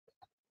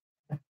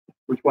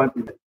which won't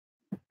be me.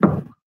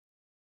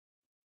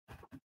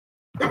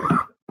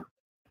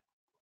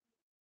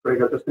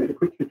 Greg, I just need a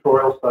quick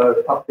tutorial,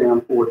 so up,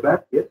 down, forward,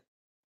 back, yes.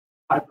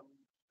 I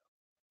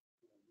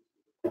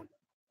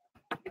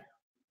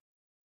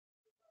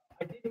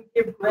didn't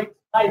give Greg's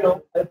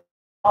title. I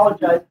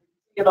apologize.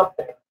 Get up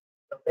there.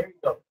 So there you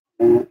go.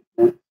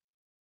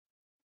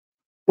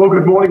 Well,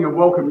 good morning and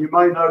welcome. You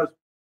may notice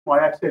my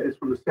accent is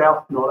from the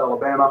South, not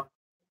Alabama.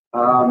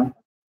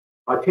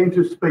 I tend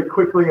to speak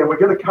quickly, and we're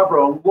going to cover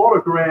a lot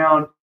of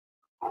ground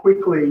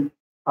quickly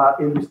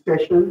in this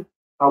session.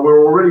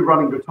 We're already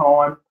running the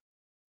time.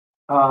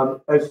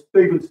 As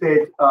Stephen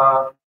said,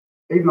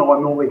 even though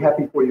I'm normally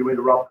happy for you to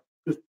interrupt,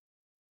 just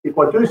if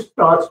I do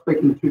start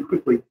speaking too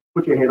quickly,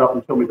 put your hand up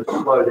and tell me to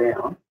slow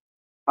down.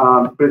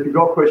 But if you've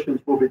got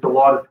questions, we'll be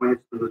delighted to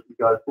answer them as we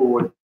go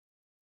forward.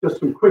 Just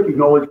some quick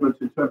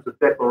acknowledgements in terms of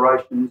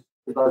declarations,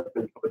 because those have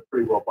been covered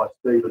pretty well by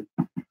Stephen.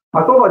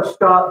 I thought I'd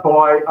start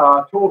by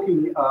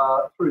talking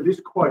through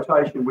this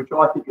quotation, which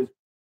I think is,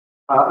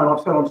 and I've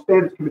said on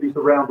standards committees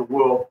around the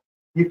world,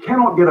 you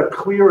cannot get a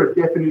clearer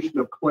definition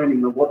of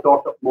cleaning than what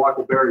Dr.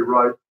 Michael Berry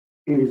wrote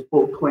in his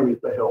book, Cleaning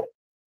for Health.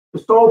 The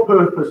sole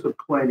purpose of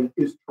cleaning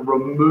is to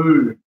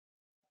remove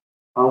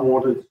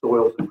unwanted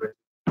soils and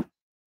residues.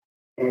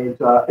 And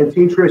it's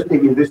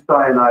interesting in this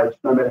day and age,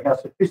 no matter how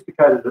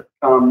sophisticated it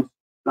becomes,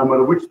 no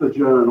matter which the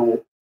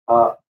journal,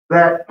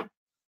 that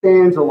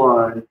stands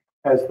alone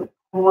as the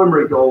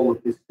primary goal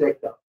of this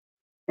sector.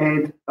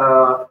 And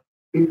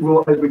it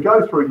will, as we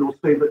go through, you'll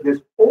see that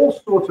there's all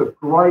sorts of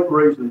great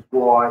reasons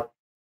why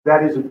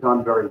that isn't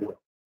done very well.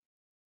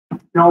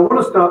 Now, I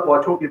want to start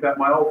by talking about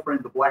my old friend,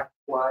 the Black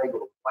Plague or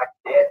the Black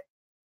Death,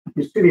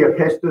 Yersinia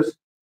pestis.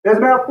 There's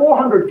about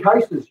 400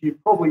 cases you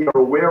probably are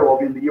aware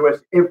of in the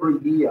US every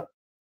year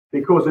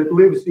because it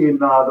lives in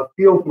the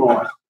field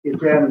mice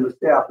down in the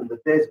south in the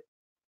desert.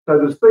 So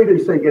the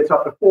CDC gets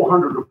up to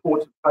 400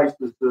 reports of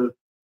cases of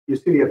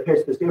Yersinia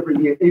pestis every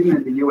year, even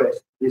in the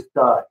US this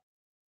day.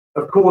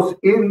 Of course,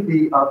 in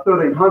the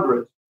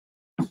 1300s,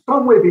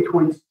 somewhere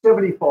between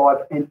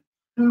 75 and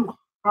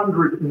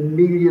 200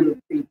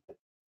 million people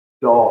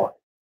died.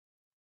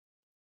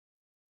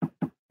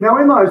 Now,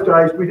 in those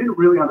days, we didn't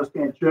really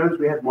understand germs.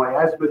 We had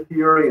miasma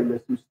theory, and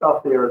there's some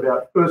stuff there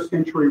about first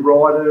century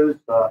writers.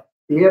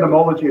 The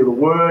etymology of the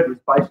word is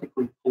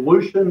basically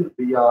pollution.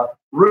 The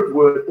root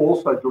word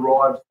also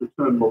derives the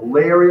term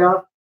malaria.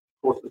 Of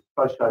course, it's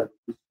associated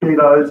with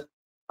mosquitoes,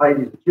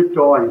 Aedes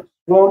aegypti in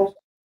swamps.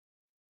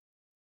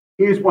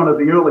 Here's one of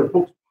the early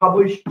books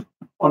published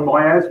on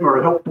miasma,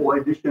 a helpful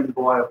edition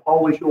by a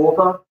Polish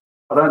author.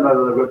 I don't know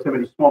that they've got too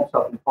many swamps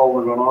up in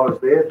Poland when I was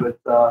there,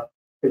 but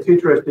it's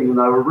interesting, and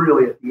they were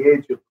really at the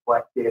edge of the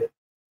Black Death.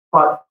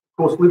 But, of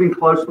course, living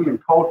closely in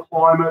cold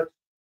climates,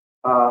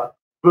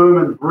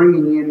 vermin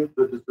bringing in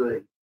the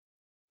disease.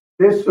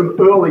 There's some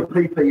early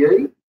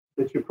PPE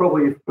that you're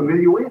probably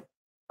familiar with.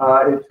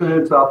 It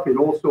turns up in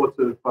all sorts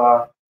of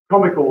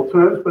comical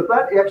terms, but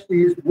that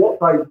actually is what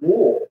they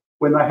wore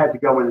when they had to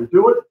go in and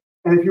do it.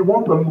 And if you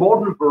want the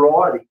modern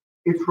variety,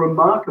 it's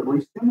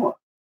remarkably similar.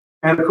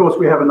 And, of course,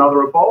 we have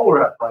another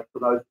Ebola outbreak, for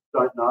those who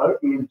don't know,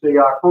 in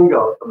DR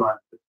Congo at the moment.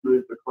 It's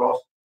moved across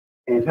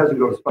and hasn't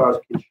got as far as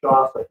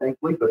Kinshasa,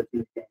 thankfully, but it's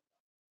in Kenya.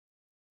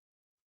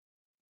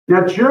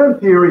 Now,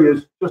 germ theory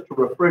is, just to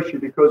refresh you,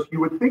 because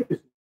you would think this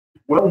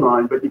is well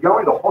known, but you go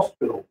into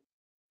hospital,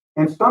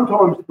 and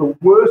sometimes the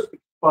worst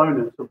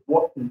exponents of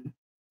what to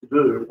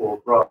do, or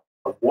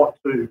of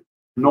what to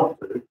not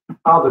do,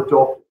 are the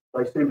doctors.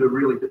 They seem to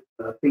really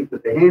think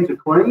that their hands are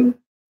clean,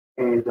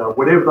 and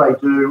whatever they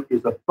do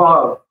is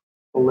above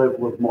the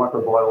level of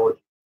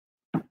microbiology.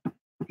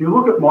 If you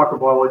look at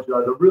microbiology,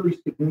 though, the really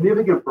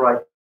significant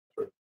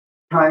breakthrough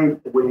came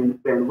when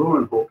Van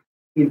Leeuwenhoek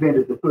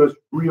invented the first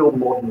real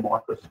modern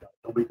microscope,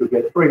 and we could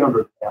get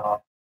 300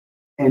 power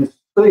and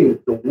see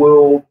the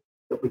world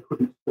that we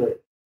couldn't see.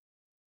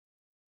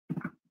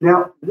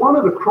 Now, one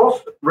of the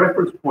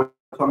cross-reference points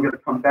I'm going to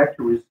come back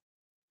to is,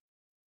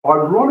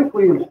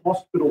 ironically, in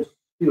hospitals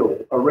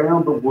still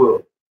around the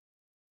world,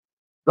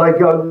 they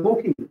go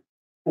looking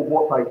for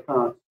what they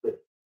can't see.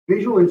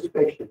 Visual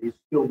inspection is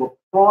still the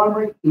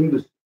primary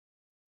industry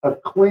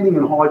of cleaning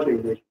and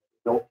hygiene measures.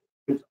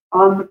 It's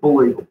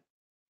unbelievable.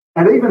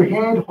 And even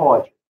hand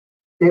hygiene.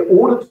 Their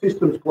audit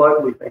systems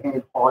globally for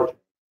hand hygiene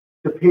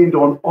depend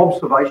on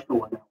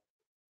observational analysis,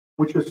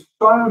 which is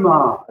so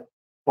marred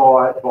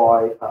by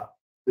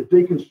the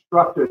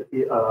deconstructed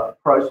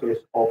process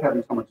of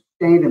having someone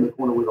stand in the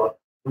corner with a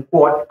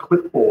white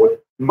clipboard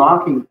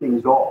marking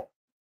things off.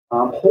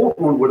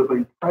 Hawthorne would have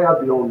been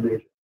proud beyond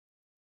measure.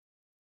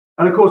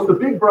 And of course, the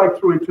big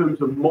breakthrough in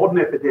terms of modern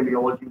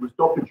epidemiology was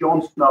Dr.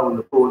 John Snow and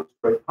the Broad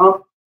Street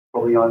Pump.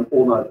 Probably all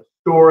know the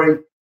story.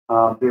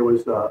 There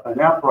was an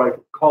outbreak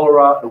of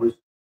cholera. It was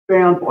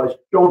found by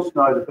John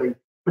Snow to be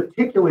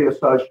particularly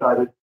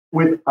associated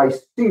with a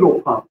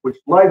single pump, which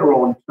later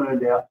on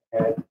turned out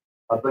to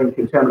have been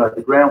contaminated.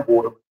 The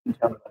groundwater was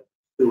contaminated with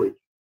sewage.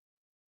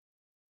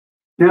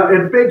 Now,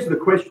 it begs the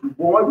question,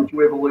 why would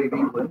you ever leave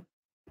England?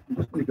 I'm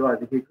just going to go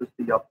over here because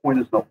the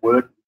pointer's not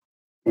working.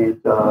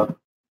 And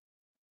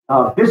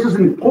This is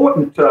an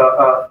important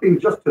thing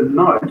just to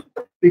note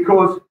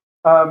because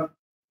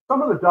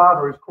some of the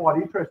data is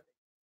quite interesting.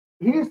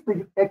 Here's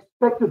the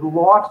expected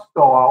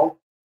lifestyle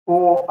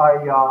for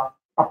a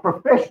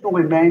professional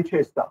in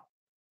Manchester.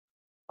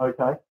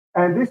 Okay,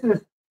 and this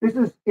is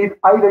in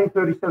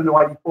 1837 to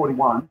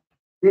 1841.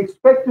 The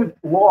expected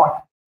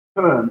life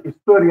term is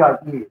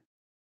 38 years.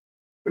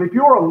 But if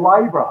you're a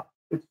labourer,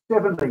 it's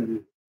 17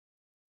 years.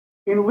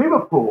 In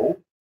Liverpool,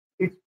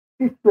 it's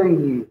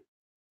 15 years.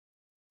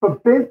 For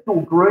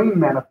Bethnal Green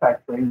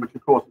manufacturing, which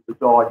of course is a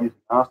dye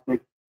using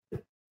arsenic,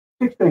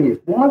 16 years.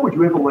 Why would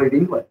you ever leave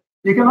England?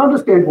 You can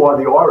understand why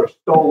the Irish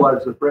stole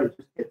loads of bread,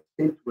 just get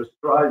sent to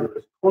Australia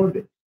as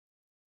convicts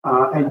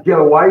and get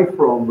away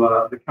from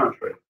the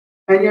country.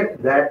 And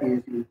yet that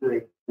is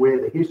indeed where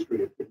the history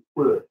has been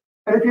fluid.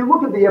 And if you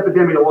look at the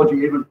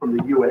epidemiology even from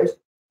the US,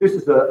 this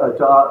is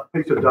a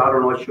piece of data,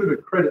 and I should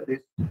accredit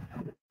this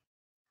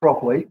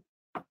properly.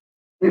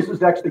 This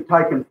is actually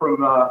taken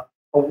from a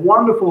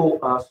wonderful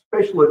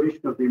special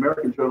edition of the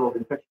American Journal of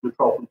Infection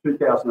Control from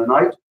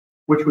 2008,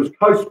 which was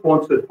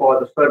co-sponsored by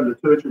the Soap and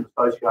Detergent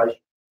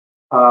Association,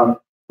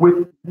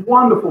 with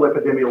wonderful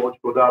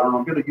epidemiological data. And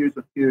I'm going to use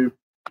a few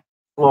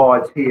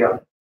slides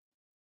here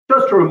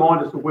just to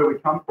remind us of where we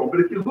come from. But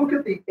if you look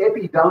at the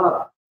epi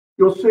data,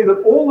 you'll see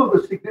that all of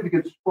the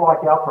significant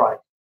spike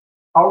outbreaks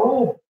are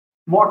all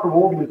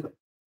microorganisms: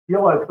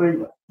 yellow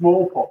fever,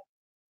 smallpox,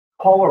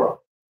 cholera,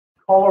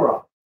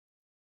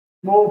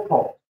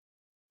 smallpox,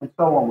 and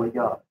so on we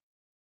go.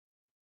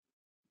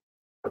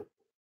 And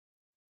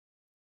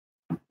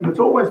it's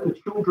always the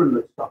children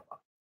that suffer.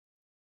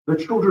 The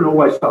children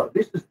always suffer.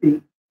 This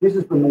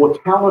is the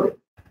mortality,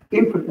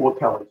 infant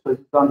mortality. So this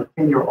is under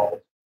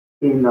 10-year-olds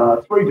in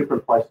 3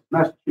 different places: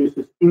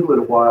 Massachusetts,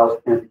 England and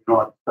Wales, and the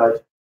United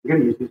States. I'm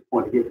going to use this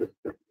point again because it's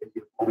going to be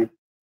easier for me.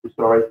 I'm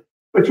sorry.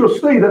 But you'll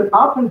see that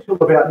up until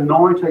about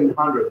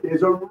 1900,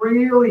 there's a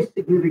really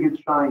significant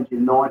change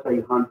in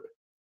 1900.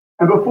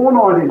 And before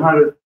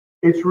 1900,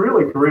 it's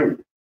really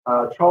grim.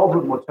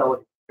 Childhood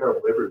mortality is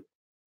terrible everywhere.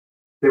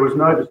 There was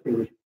no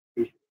distinguishing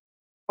issue.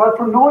 But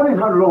from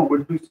 1900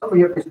 onwards, we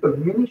suddenly have this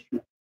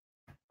diminishment.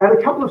 And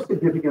a couple of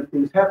significant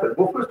things happened.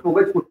 Well, first of all,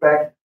 let's look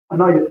back. I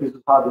know that this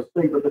is hard to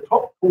see, but the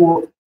top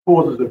 4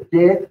 causes of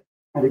death,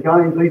 and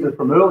again, these are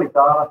from early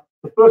data.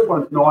 The first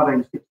one's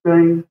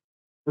 1916.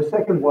 The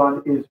second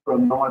one is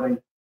from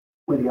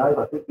 1928,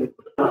 I think, and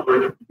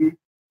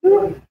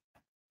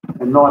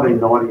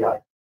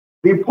 1998.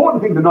 The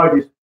important thing to note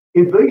is,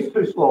 in these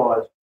 2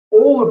 slides,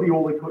 all of the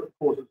early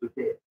causes of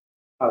death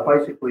are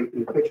basically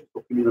infectious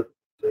or communicable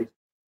disease.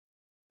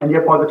 And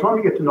yet, by the time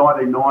you get to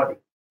 1990,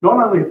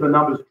 not only have the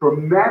numbers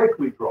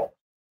dramatically dropped,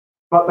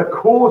 but the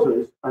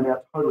causes are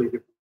now totally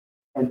different.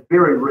 And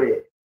very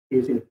rare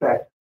is, in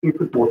fact,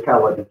 infant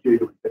mortality due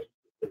to infectious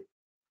disease.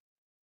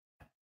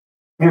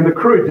 And the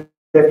crude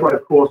death rate,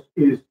 of course,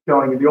 is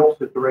going in the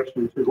opposite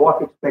direction to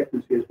life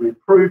expectancy as we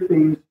improve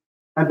things.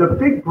 And the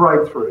big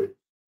breakthroughs,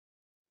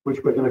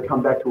 which we're going to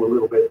come back to a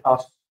little bit, are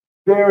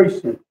very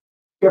simple: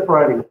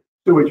 separating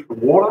sewage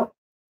from water,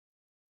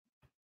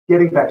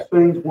 getting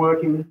vaccines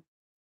working,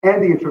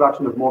 and the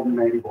introduction of modern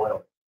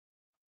antibiotics.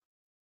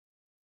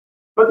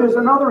 But there's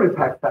another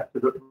impact factor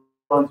that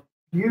runs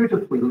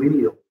beautifully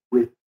linear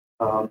with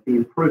the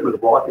improvement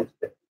of life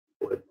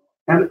expectancy,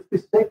 and it's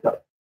this sector.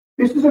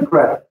 This is a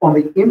graph on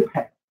the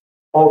impact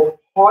of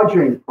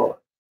hygiene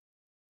products.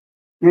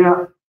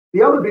 Now,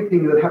 the other big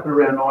thing that happened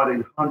around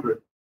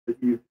 1900, that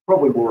you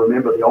probably will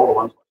remember, the older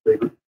ones like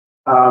Stephen,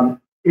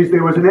 is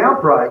there was an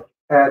outbreak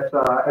at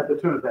the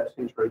turn of that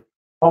century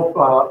of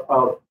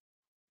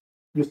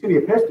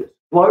Yersinia pestis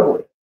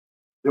globally.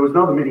 There was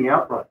another mini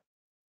outbreak,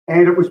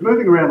 and it was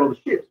moving around on the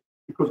ships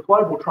because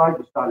global trade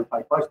was starting to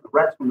take place. The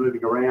rats were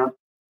moving around,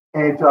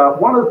 and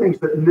one of the things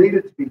that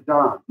needed to be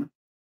done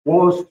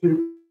was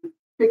to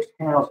fix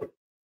housing,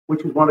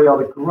 which was one of the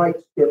other great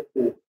steps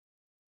forward.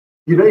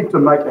 You need to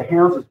make the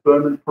houses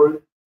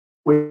vermin-proof.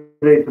 We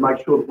needed to make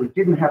sure that we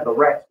didn't have the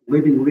rats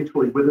living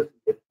literally with us,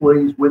 the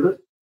fleas with us.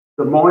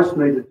 The mice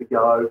needed to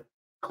go.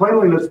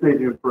 Cleanliness needed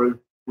to improve.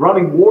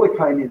 Running water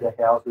came into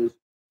houses.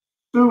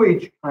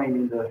 Sewage came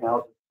into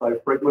houses so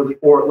frequently,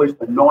 or at least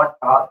the night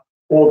part,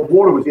 or the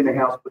water was in the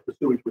house but the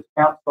sewage was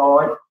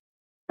outside.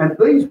 And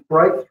these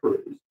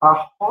breakthroughs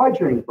are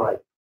hygiene breakthroughs.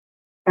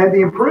 And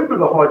the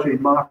improvement of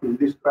hygiene market in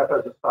this graph,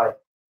 as I say,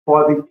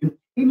 by the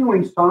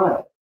continuing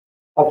sale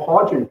of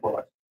hygiene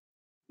products,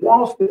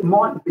 whilst it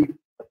mightn't be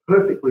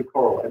perfectly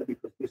correlated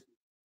because this is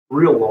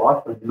real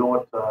life and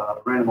not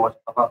randomised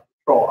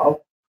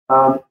trial,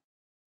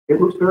 it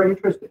looks very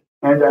interesting.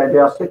 And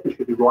our sector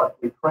should be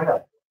rightfully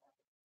proud.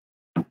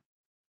 I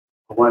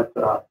won't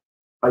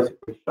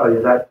basically show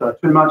you that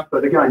too much,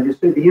 but again, you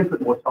see the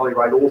infant mortality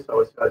rate also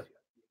associated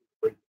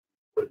with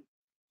it.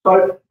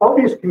 So,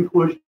 obvious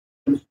conclusions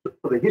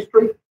for the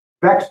history: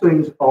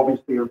 vaccines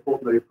obviously are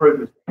important, the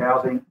improvements to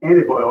housing,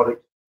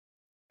 antibiotics,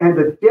 and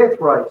the death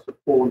rates have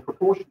fallen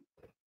proportionally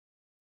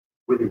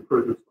with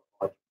improvements to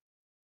hygiene.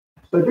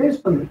 So there's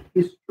some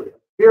history, a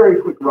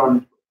very quick run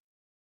through.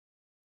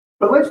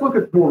 But let's look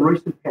at more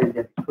recent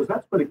pandemics, because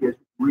that's when it gets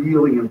really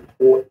really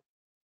important.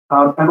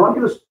 And I'm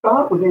going to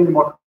start with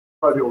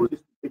antimicrobial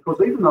resistance because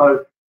even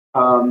though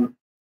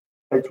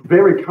it's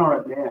very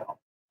current now,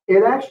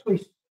 it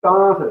actually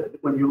started,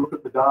 when you look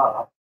at the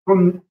data,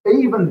 from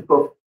even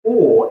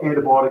before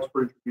antibiotics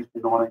were introduced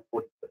in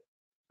 1942.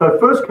 So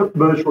first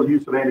commercial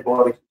use of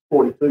antibiotics in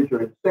 1942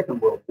 during the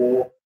Second World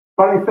War.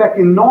 But in fact,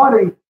 in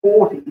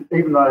 1940,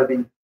 even though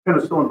the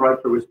penicillin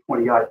breakthrough was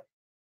 28,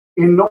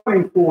 in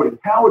 1940,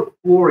 Howard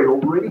Florey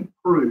already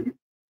proved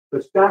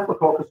that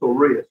Staphylococcus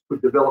aureus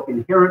could develop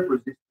inherent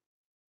resistance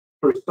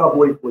through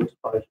sublethal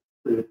exposure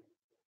to.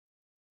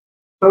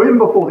 So even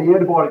before the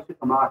antibiotics hit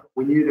the market,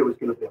 we knew there was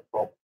going to be a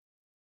problem.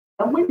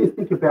 And when you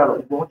think about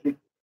it logically,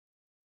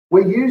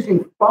 we're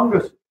using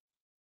fungus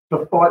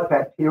to fight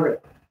bacteria.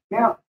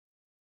 Now,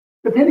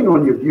 depending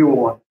on your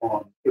view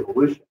on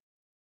evolution,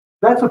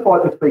 that's a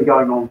fight that's been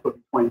going on for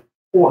between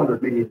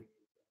 400 million years,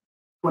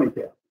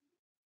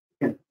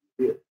 20,000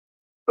 years.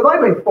 But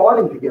they've been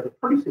fighting together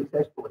pretty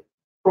successfully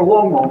for a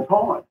long, long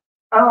time.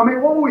 And I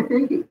mean, what were we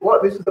thinking?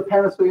 What, this is the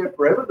panacea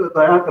forever, that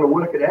they aren't going to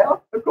work it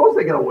out? Of course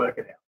they're going to work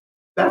it out.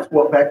 That's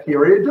what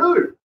bacteria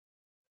do.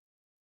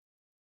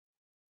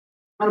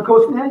 And of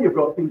course, now you've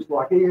got things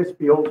like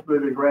ESBLs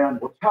moving around.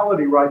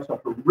 Mortality rates are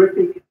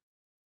horrific.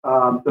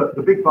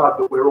 The big bug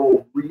that we're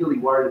all really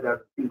worried about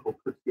is a thing called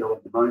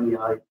Klebsiella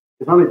pneumoniae.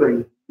 There's only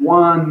been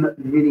one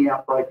mini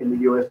outbreak in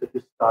the US at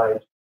this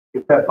stage.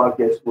 If that bug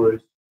gets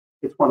loose,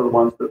 it's one of the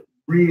ones that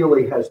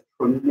really has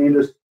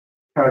tremendous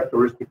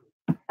characteristic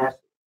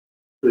capacity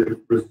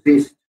to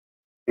resist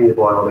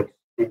antibiotics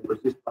and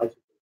resist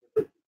basically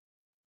everything.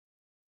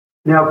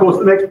 Now, of course,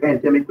 the next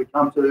pandemic we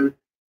come to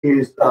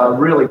is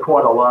really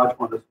quite a large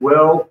one as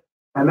well,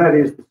 and that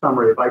is the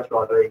summary of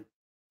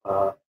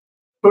HIV.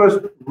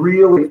 First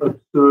really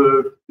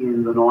observed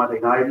in the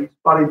 1980s,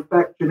 but in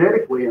fact,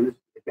 genetically, and this is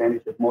the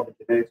advantage of modern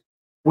genetics,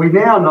 we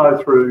now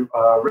know through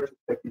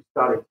retrospective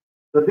studies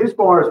that this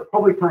virus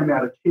probably came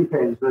out of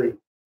chimpanzee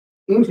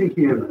into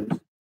humans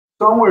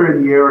somewhere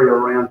in the area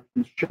around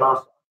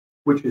Kinshasa,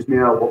 which is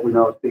now what we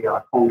know as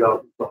DR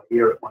Congo,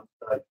 Zaire at one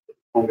stage,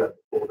 Congo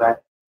before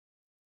that,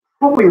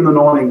 probably in the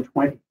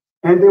 1920s.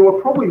 And there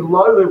were probably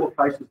low-level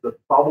cases that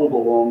bubbled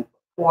along for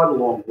quite a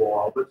long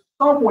while, but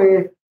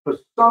somewhere, for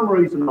some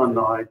reason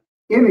unknown,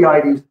 in the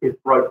 80s,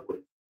 it broke loose.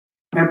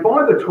 And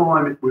by the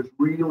time it was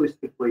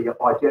realistically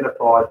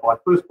identified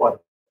first by the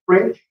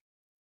French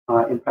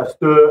in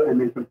Pasteur and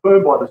then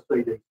confirmed by the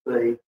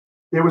CDC,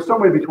 there was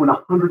somewhere between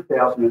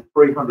 100,000 and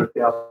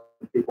 300,000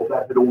 people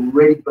that had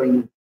already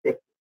been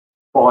infected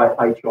by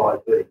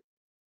HIV.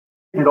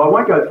 And I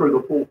won't go through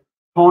the full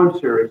time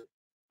series,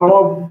 but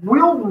I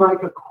will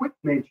make a quick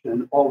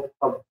mention of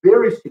a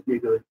very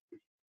significant issue,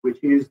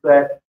 which is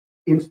that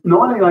in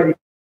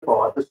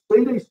 1985, the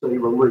CDC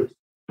released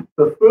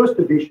the first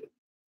edition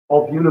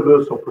of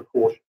Universal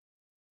Precaution.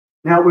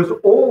 Now, it was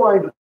all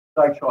aimed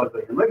at HIV,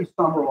 and let me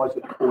summarise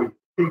it for you.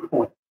 Key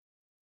points.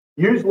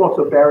 Use lots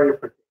of barrier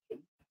protection.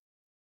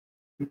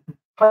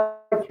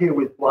 Take care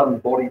with blood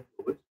and body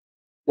fluids,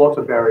 lots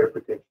of barrier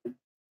protection.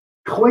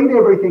 Clean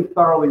everything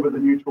thoroughly with a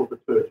neutral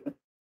detergent,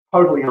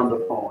 totally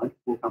undefined,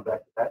 we'll come back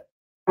to that.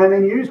 And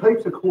then use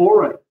heaps of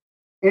chlorine,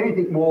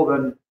 anything more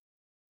than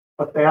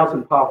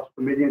 1,000 parts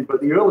per million,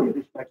 but the early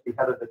edition actually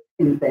had it at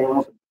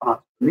 10,000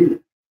 parts per million.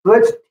 So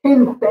that's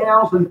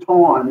 10,000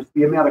 times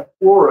the amount of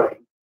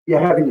chlorine you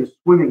have in your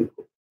swimming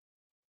pool.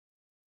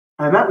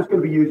 And that was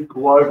going to be used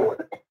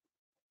globally.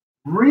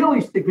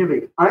 Really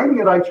significant, aiming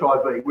at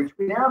HIV, which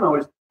we now know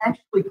is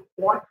actually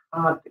quite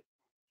hard to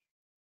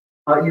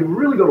catch. You've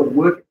really got to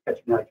work at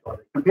catching HIV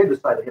compared to,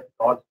 say, the hepatitis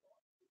virus.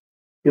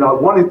 You know,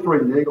 1 in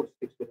 3 needle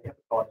sticks with the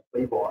hepatitis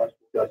B virus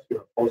will go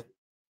seropositive.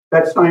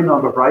 That same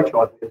number for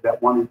HIV is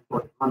about 1 in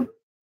 300.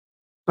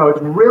 So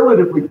it's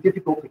relatively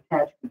difficult to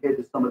catch compared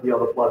to some of the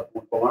other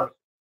bloodborne viruses.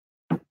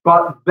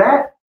 But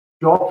that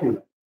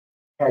document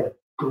had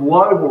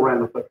global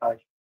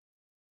ramifications.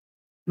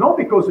 Not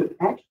because it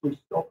actually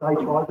stopped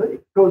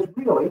HIV, because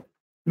really,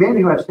 men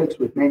who have sex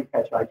with men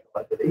catch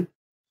HIV,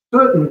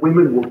 certain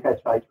women will catch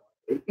HIV,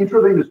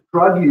 intravenous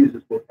drug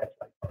users will catch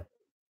HIV,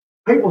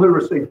 people who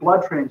receive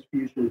blood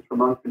transfusions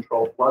from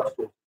uncontrolled blood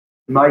sources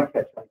may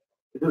catch HIV.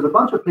 There's a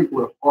bunch of people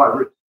who are high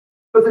risk,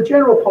 but the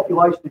general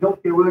population,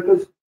 healthcare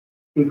workers,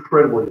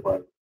 incredibly low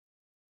risk.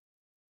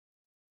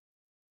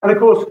 And of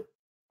course,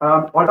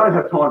 I don't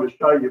have time to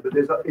show you, but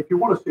if you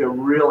want to see a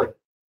really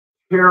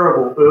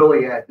terrible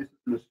early ad, this is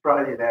an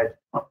Australian ad.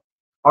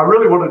 I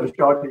really wanted to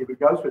show it to you, but it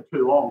goes for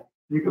too long.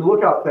 You can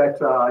look up that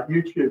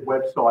YouTube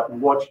website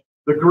and watch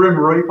the Grim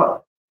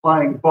Reaper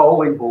playing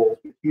bowling balls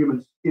with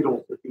human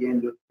skittles at the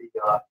end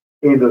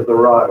of the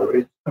row.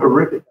 It's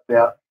horrific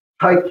about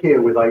take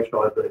care with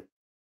HIV.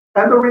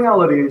 And the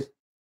reality is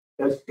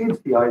that since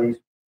the 80s,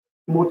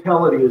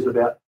 mortality is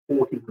about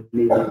 40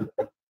 million.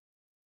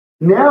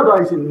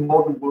 Nowadays, in the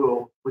modern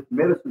world, with the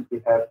medicines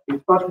we have,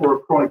 it's much more a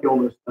chronic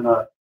illness than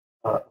a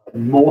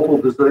mortal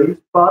disease,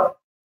 but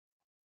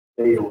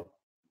there you are.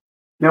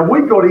 Now,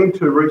 we got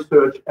into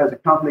research as a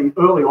company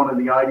early on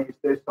in the 80s.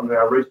 There's some of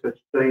our research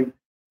team.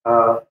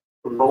 The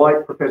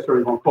late Professor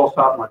Yvonne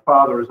Klossart, my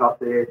father, is up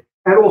there.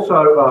 and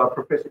also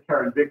Professor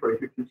Karen Vickery,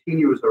 who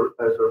continues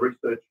as a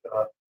research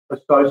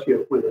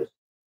associate with us.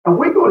 And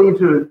we got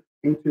into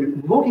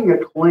looking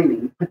at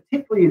cleaning,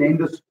 particularly in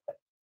endoscopes,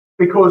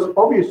 because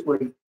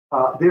obviously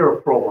they're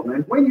a problem.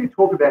 And when you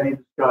talk about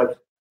endoscopes,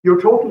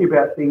 you're talking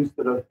about things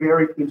that are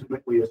very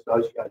intimately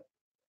associated.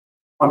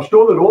 I'm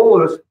sure that all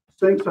of us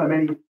seeing so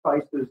many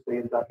faces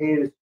and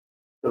hairs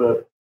that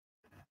are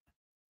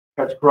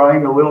perhaps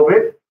greying a little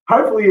bit.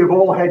 Hopefully you've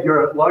all had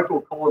your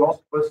local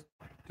colonoscopist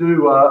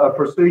do a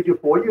procedure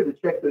for you to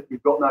check that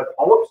you've got no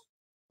polyps.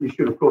 You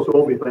should, of course,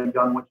 all be being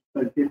done once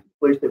you turn 50, at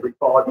least every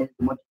 5 years,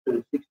 and once you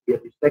turn 60,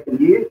 every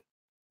second year,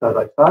 so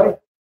they say.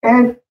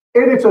 And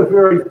it's a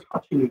very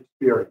touching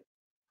experience.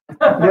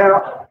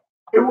 Now,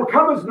 it will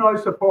come as no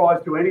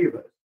surprise to any of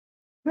us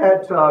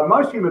that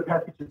most human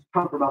pathogens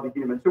come from other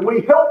humans, and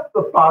we help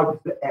the bugs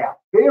out.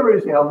 There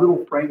is our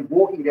little friend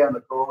walking down the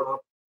corridor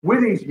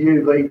with his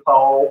UV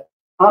pole,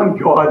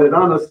 unguided,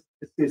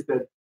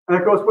 unassisted. And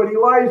of course, when he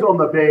lays on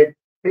the bed,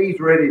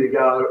 he's ready to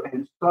go,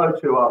 and so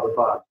too are the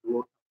bugs.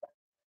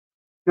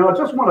 Now, I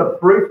just want to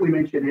briefly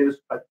mention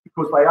endoscopes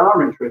because they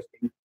are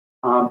interesting.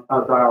 They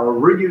are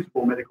a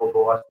reusable medical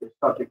device. They're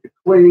subject to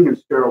cleaning and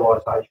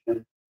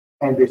sterilisation,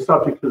 and they're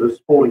subject to the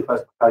sporting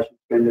classification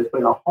scheme. There's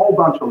been a whole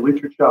bunch of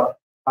literature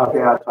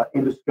about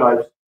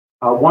endoscopes.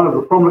 One of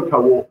the prominent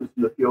co-authors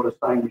in the field is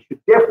saying we should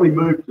definitely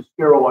move to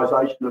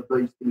sterilisation of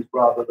these things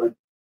rather than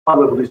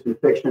high-level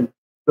disinfection.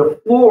 The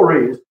flaw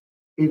is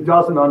he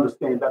doesn't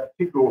understand. That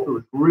particular author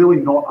has really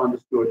not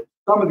understood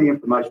some of the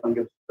information I'm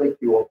going to speak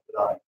to you of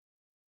today.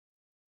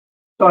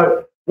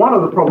 So one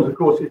of the problems, of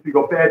course, is you've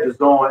got bad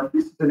design.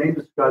 This is an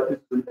endoscope. This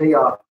is an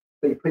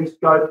ERCP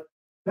scope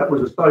that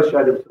was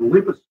associated with a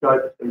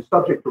liposcope and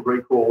subject to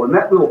recall. And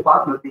that little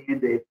button at the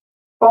end there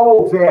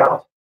folds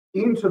out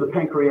into the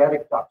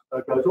pancreatic duct. So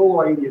it goes all the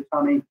way in your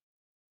tummy,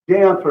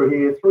 down through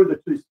here, through the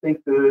two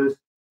sphincters,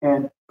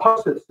 and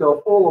pops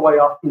itself all the way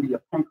up into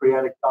your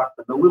pancreatic duct.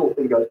 And the little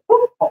thing goes,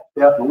 whoop, pops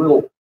out, and the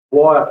little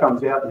wire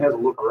comes out and has a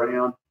look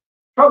around.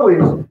 Trouble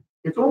is,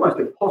 it's almost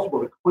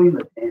impossible to clean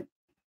the tent.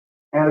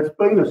 And it's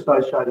been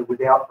associated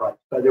with outbreaks.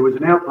 So there was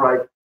an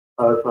outbreak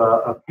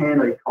of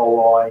pan E.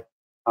 coli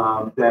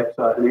that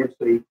an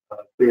MC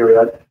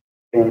variant,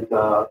 and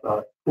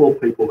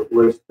 12 people at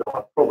least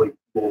died, probably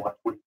more like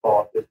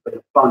 25. There's been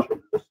a bunch of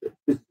research.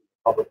 This is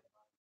public.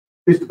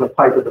 This is a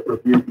paper that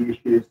reviewed the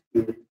issues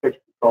in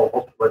infection control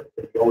hospital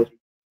epidemiology.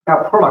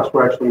 Our products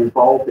were actually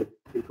involved in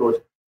this because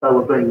they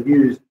were being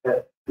used.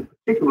 The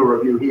particular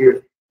review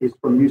here is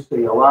from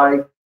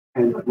UCLA,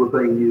 and they were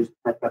being used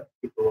at that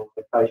particular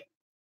location.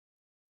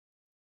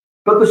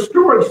 But the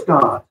story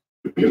starts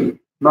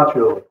much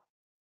earlier.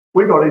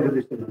 We got into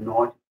this in the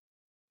 90s,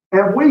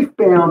 and we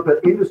found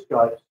that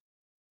endoscopes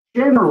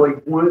generally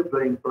weren't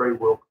being very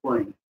well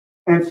cleaned.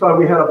 And so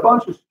we had a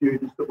bunch of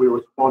students that we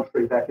were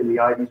sponsoring back in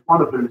the 80s,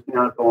 one of whom has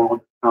now gone on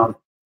to become,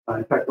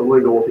 in fact, the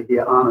lead author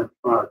here, Anand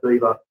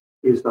Maradeva,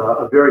 is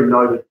a very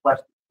noted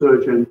plastic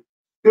surgeon,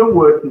 still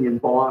working in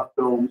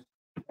biofilms.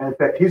 And in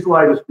fact, his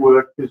latest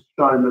work has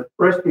shown that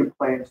breast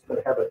implants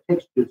that have a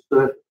textured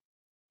surface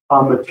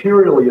are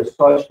materially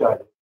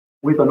associated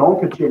with an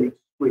oncogenic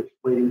switch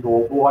leading to a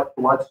white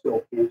blood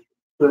cell cancer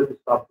in certain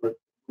subgroups.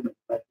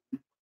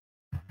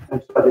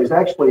 And so there's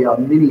actually a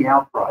mini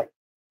outbreak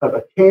of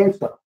a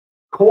cancer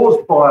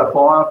caused by a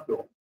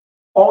biofilm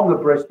on the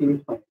breast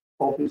implant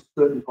of this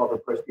certain type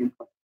of breast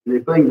implant. And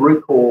they're being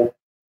recalled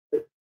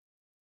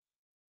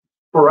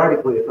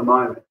sporadically at the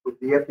moment, but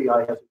the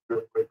FDA hasn't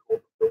really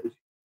recalled them. Which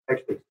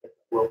actually,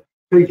 well,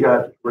 TJ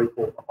has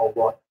recalled the whole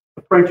lot.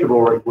 The French have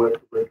already worked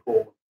to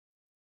recall them.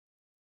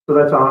 So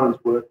that's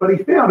Arnold's work. But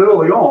he found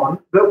early on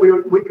that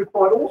we could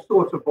find all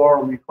sorts of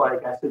viral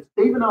nucleic acids,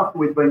 even after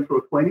we'd been through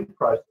a cleaning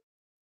process.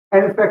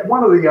 And in fact,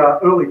 one of the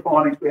early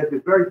findings, we had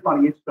this very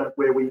funny incident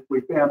where we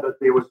found that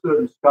there were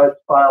certain scopes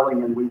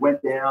failing, and we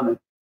went down and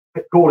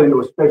called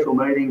into a special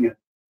meeting. And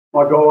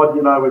my God,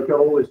 you know, we've got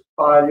all this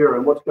failure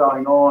and what's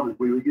going on. And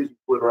we were using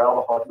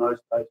glutaraldehyde in those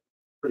days,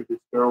 pretty good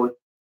sterilant.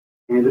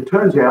 And it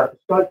turns out the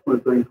scopes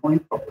weren't being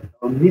cleaned properly.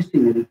 They were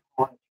missing an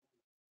entire.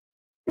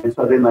 And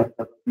so then they have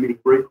a mini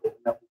recall,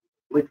 and that was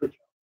literature.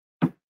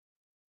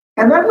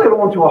 And that led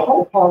on to a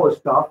whole pile of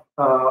stuff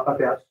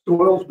about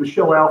soils.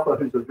 Michelle Alpha,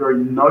 who's a very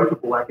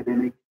notable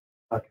academic,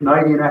 a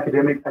Canadian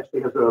academic,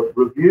 actually has a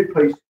review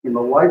piece in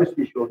the latest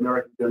issue of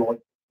American Journal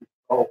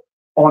of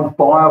on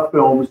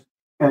biofilms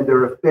and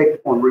their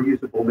effect on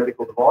reusable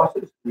medical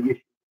devices, the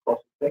issue of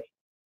cross-infection.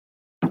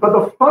 But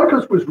the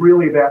focus was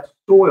really about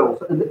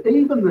soils, and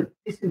even the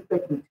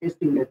disinfectant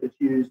testing methods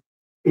used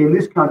in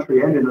this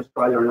country and in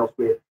Australia and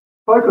elsewhere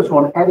focus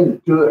on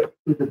adding dirt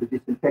into the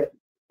disinfectant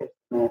test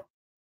now.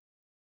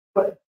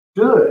 But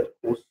dirt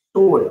or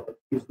soil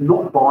is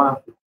not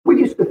biofilm. We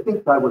used to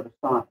think they were the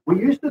same. We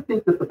used to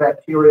think that the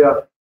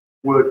bacteria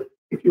were,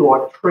 if you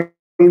like,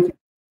 transient.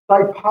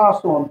 They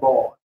pass on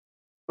by.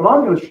 But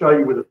I'm going to show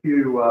you with a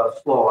few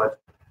slides.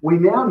 We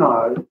now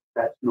know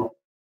that's not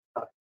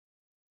the case.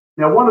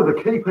 Now, one of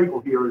the key people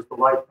here is the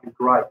late and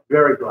great,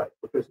 very great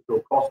Professor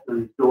Bill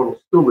Costin. His daughter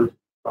still lives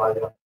in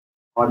Australia.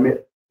 I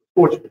met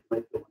fortunately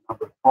met them a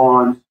number of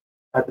times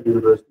at the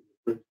University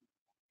of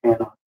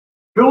Montana.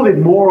 Bill did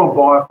more on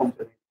biofilms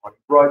than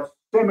anybody, wrote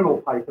seminal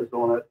papers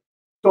on it,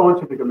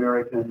 Scientific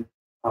American,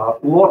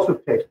 lots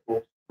of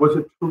textbooks, was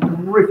a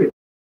terrific,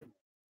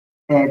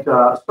 and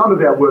some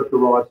of our work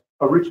derives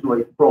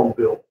originally from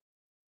Bill,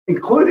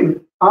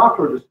 including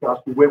after a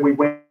discussion where we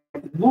went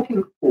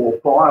looking for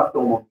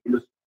biofilm on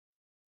industry.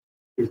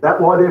 Is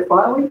that why they're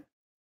failing?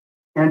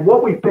 And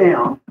what we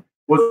found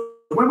was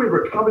when we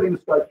recovered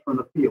endoscopes from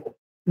the field,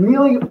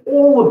 nearly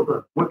all of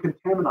them were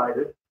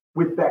contaminated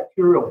with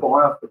bacterial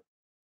biofilm.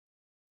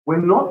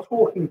 We're not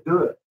talking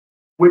dirt.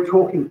 We're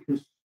talking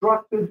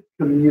constructed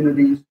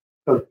communities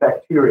of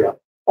bacteria,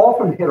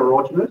 often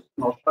heterogeneous,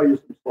 and I'll show you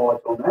some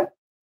slides on that.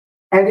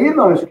 And in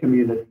those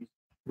communities,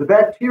 the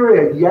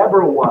bacteria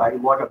yabber away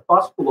like a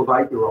bus full of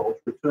 8-year-olds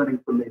returning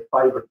from their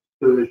favourite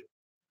excursion.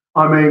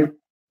 I mean,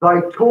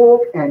 they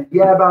talk and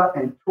yabber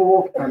and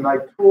they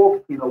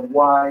talk in a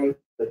way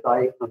that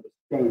they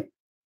understand.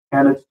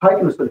 And it's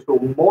taken us until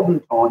modern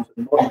times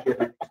and modern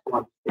genetics to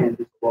understand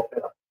this a lot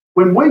better.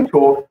 When we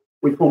talk,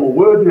 we form a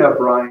word in our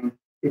brain.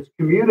 It's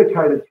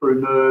communicated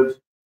through nerves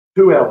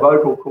to our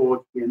vocal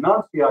cords. We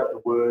enunciate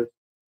the words.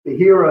 The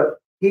hearer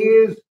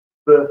hears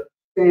the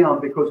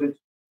sound because it's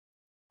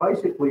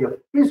basically a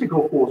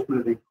physical force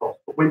moving across.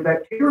 But when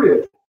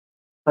bacteria talk,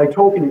 they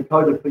talk in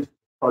encoded pieces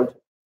of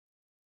protein,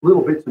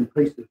 little bits and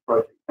pieces of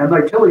protein, and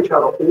they tell each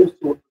other all sorts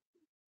of things.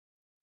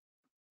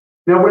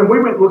 Now, when we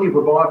went looking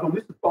for biofilm,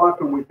 this is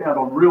biofilm we found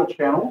on real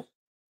channels.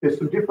 There's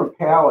some different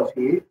powers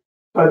here.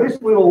 So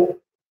this little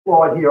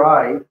slide here,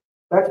 A,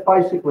 that's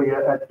basically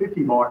at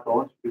 50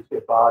 microns. You can see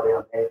a bar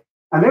down there.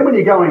 And then when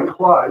you go in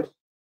close,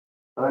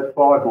 so that's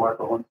 5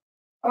 microns.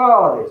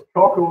 Oh, there's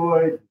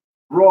coccoid,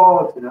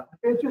 rods, and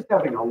they're just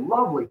having a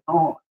lovely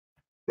time.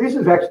 This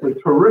is actually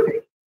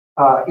terrific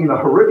in a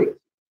horrific,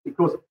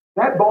 because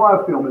that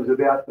biofilm is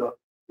about to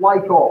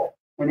flake off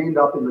and end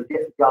up in the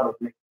gut of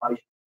the next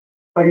patient.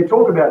 So you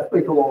talk about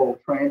fecal oral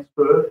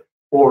transfer,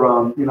 or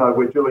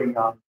we're doing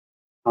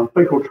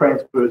fecal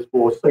transfers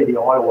for CDI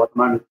oil at the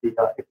moment. The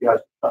FDA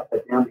has shut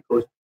that down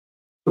because,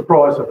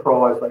 surprise,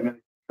 surprise, they managed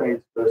to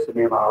transfer some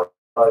MROs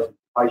into the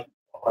patient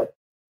side.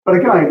 But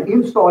again,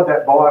 inside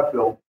that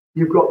biofilm,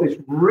 you've got this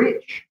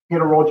rich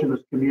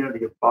heterogeneous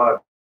community of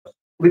bugs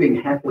living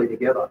happily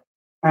together,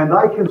 and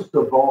they can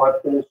survive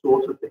all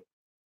sorts of things.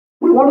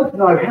 We wanted to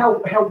know how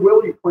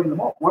well you clean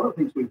them off. One of the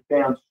things we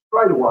found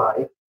straight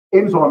away,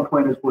 enzyme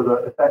cleaners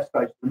were at that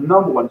stage the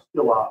number one,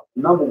 still are,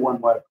 the number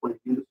one way of cleaning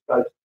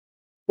endoscopes.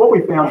 What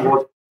we found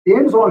was the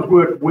enzymes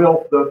worked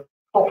well for the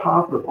top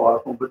half of the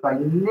biofilm, but they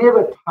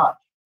never touched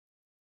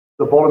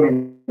the bottom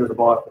end of the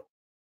biofilm.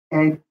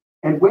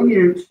 And when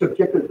you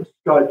subjected the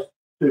scopes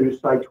to,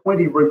 say,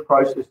 20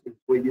 reprocessings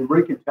where you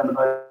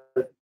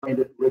recontaminated, cleaned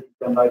it,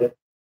 recontaminated,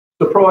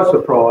 surprise,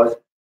 surprise,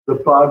 the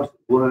bugs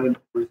learned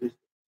resistance.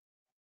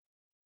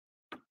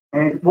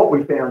 And what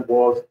we found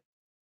was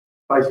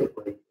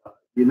basically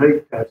you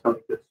need to have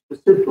something that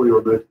specifically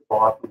removes the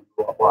biofilm in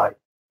the right way,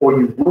 or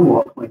you will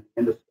not clean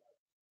the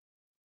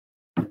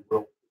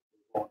endoscope.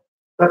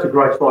 That's a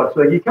great slide.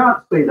 So you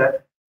can't see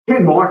that.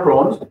 10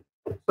 microns,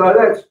 so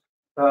that's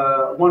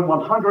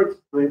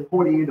 1/100th the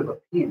pointy end of a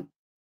pin.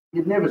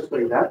 You'd never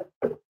see that.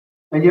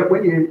 And yet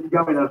when you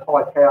go in at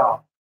high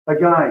power,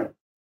 again,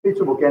 bits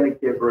of organic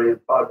debris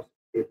and bugs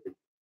everywhere.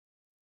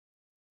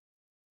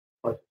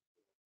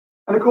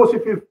 And of course,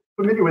 if you're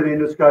familiar with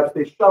endoscopes,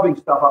 they're shoving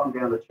stuff up and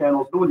down the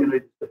channels. All you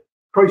need is to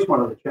crease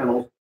one of the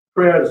channels,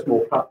 create a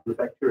small cut, and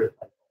the bacteria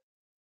take off.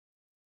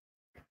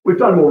 We've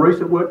done more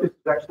recent work. This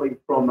is actually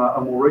from a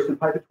more recent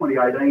paper,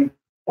 2018,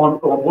 on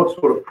what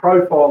sort of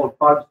profile of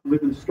bugs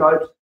live in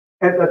scopes.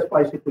 And that's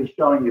basically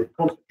showing you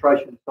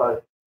concentration.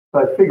 So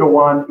figure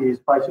 1 is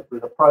basically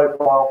the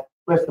profile,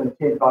 less than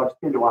 10 bugs,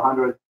 10 to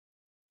 100,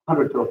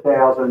 100 to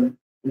 1,000.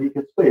 And you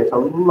can see it's a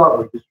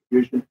lovely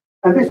distribution.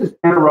 And this is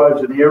anaerobes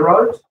and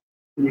aerobes.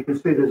 And you can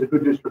see there's a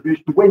good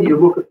distribution. When you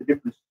look at the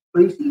different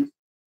species,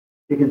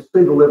 you can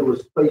see the level of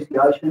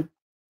speciation.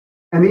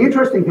 And the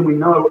interesting thing we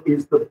know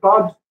is the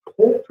bugs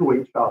talk to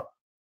each other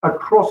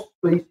across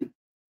species.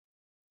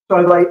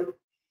 So they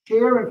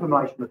share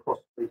information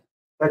across species.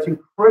 That's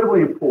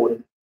incredibly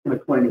important in a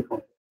cleaning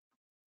context.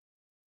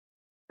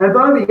 And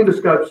though the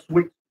endoscope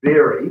suites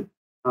vary,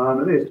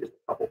 and there's just a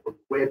couple from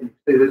the web, you can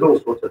see there's all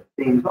sorts of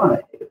things. I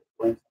don't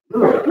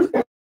know.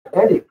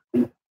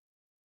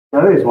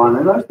 Now there's one,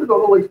 and they've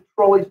got all these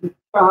trolleys and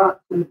carts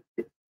and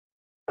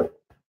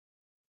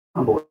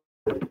unbelievable.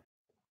 Of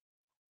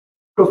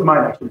course, the main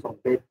action's on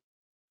the bed.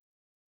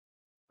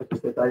 As I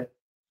said, they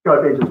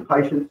scope enters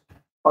patients,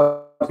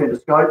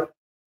 endoscope,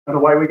 and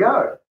away we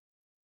go.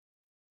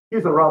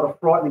 Here's a rather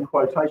frightening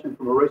quotation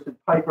from a recent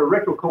paper.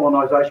 Rectal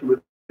colonisation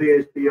with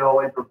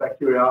VSBL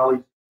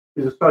Enterobacterialis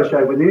is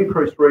associated with an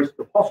increased risk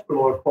of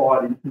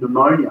hospital-acquired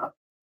pneumonia,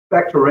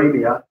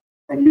 bacteremia,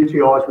 and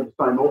UTIs with the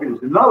same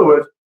organism. In other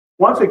words,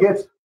 once it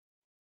gets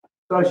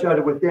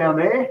associated with down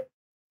there,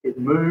 it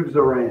moves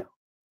around.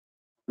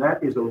 And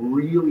that is a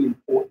really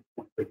important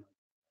point.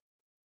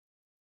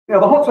 Now,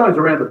 the hot zone's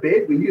around the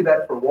bed. We knew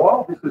that for a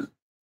while. This is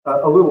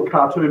a little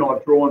cartoon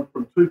I've drawn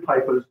from two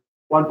papers,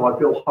 one by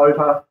Bill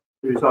Hoter,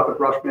 who's up at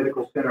Rush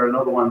Medical Centre,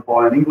 another one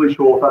by an English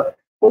author.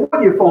 But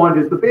what you find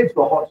is the bed's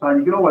the hot zone.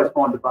 You can always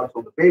find the bugs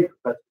on the bed because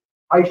that's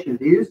what the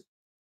patient is.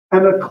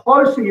 And the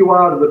closer you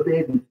are to the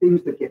bed and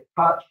things that get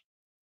touched,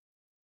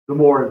 the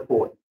more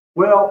important.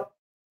 Well,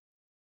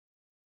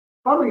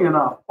 funnily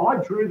enough, I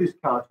drew this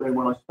cartoon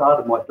when I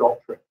started my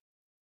doctorate.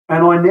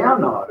 And I now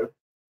know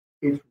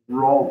it's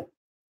wrong.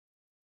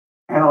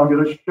 And I'm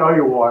going to show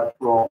you why it's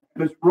wrong.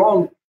 And it's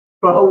wrong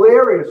for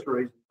hilarious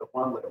reasons at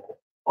one level.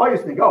 I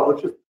just think, oh,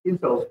 it's just skin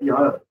cells,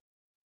 No.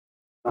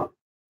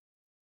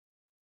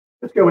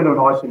 Let's go into an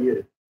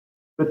ICU,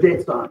 the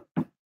dead zone.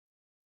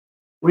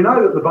 We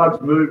know that the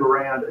bugs move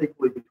around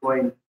equally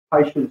between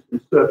patients and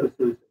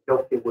surfaces,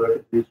 healthcare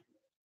workers and instruments.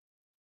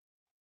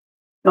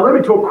 Now, let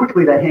me talk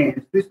quickly to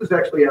hands. This is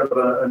actually out of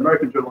an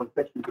American Journal of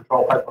Infection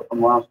Control paper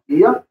from last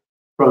year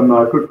from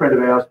a good friend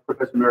of ours,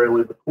 Professor Mary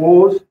Lou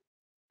McClaws.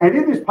 And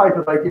in this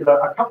paper, they did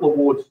a couple of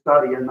ward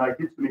study and they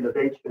did some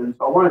interventions.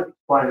 I won't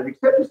explain it,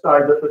 except to say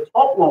that the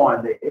top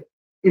line there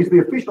is the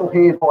official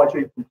hand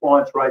hygiene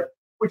compliance rate,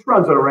 which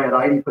runs at around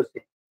 80%.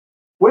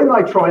 When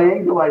they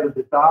triangulated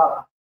the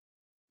data,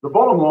 the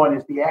bottom line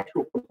is the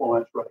actual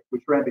compliance rate,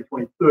 which ran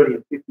between 30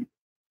 and 50%.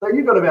 So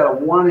you've got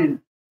about a 1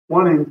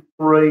 in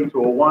 3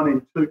 to a 1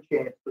 in 2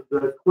 chance that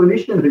the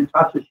clinician who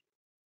touches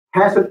you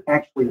hasn't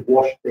actually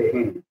washed their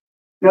hands.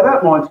 Now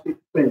that might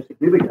seem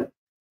significant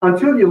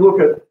until you look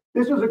at,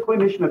 this was a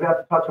clinician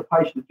about to touch a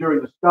patient during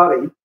the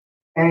study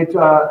and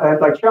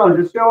they challenged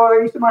and said,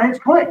 oh, he said, my hand's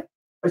clean.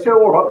 They said,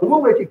 all right,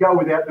 well, we'll let you go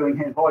without doing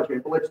hand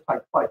hygiene, but let's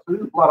take place. So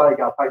this is blood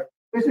agar plate.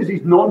 This is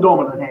his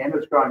non-dominant hand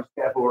that's growing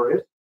Staph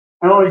aureus.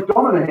 And on his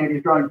dominant hand,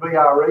 he's growing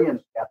VRE and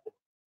Staph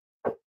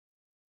aureus.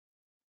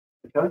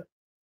 Okay?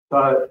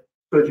 So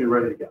surgeon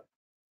ready to go.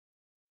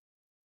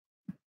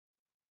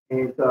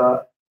 And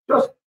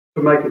just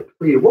to make it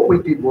clear, what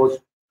we did was,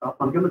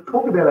 I'm going to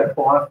talk about our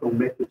biofilm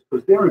methods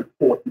because they're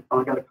important.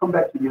 I'm going to come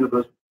back to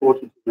universal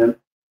precautions in a minute.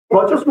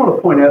 But I just want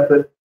to point out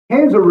that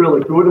hands are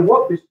really good. And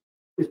what this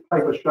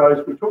paper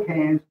shows, we took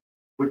hands,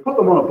 we put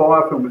them on a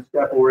biofilm with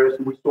Staph aureus,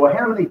 and we saw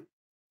how many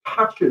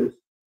touches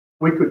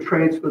we could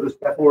transfer the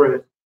Staph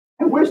aureus.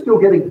 And we're still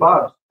getting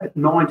bugs at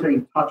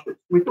 19 touches.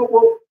 We thought,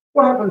 well,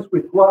 what happens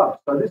with gloves?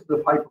 So this is a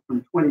paper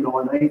from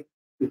 2019,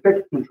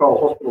 Infection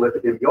Control Hospital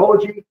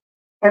Epidemiology.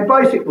 And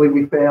basically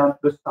we found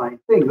the same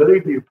thing, that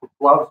even if you put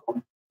gloves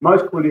on,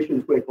 most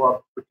clinicians wear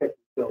gloves to protect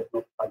themselves,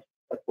 not patients.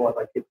 That's why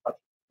they keep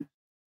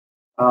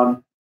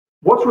touching.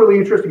 What's really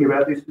interesting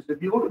about this is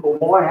if you look at the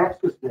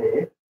y-axis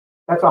there,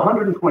 that's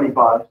 120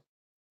 bugs.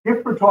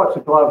 Different types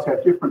of gloves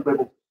have different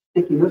levels of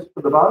stickiness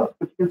for the bugs,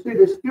 but you can see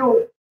they're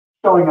still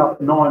showing up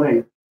at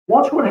 19.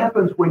 Watch what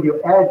happens when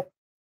you add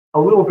a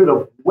little bit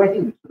of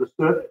wetting to the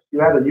surface.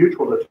 You add a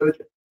neutral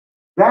detergent.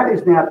 That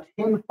is now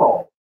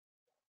tenfold.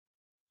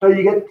 So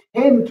you get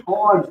 10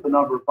 times the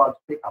number of bugs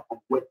pick up on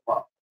wet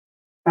gloves.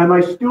 And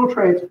they still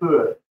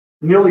transfer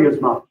nearly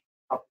as much,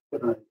 up to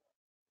 17.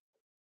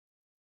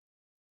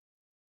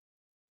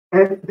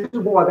 And this is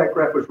why that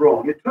graph was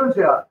wrong. It turns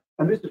out,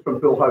 and this is from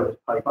Bill Hoder's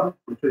paper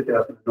from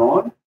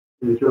 2009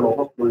 in the Journal of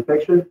Hospital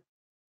Infection.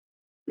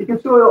 You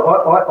can see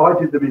I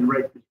did them in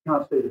red because you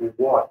can't see them in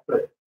white,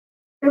 but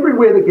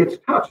everywhere that gets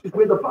touched is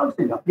where the bugs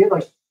end up. Yeah,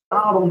 they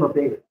start on the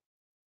bed,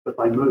 but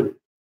they move.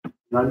 And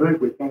they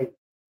move with hands.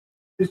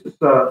 This is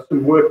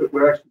some work that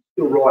we're actually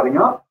still writing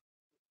up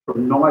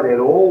from Knight et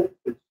al.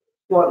 It's a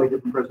slightly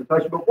different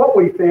presentation, but what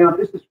we found,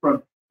 this is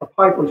from a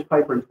published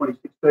paper in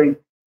 2016.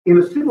 In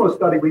a similar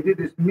study, we did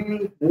this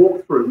mini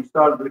walkthrough. We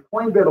started with a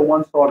clean bed on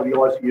one side of the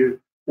ICU,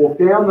 walked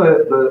down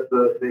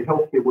the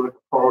healthcare worker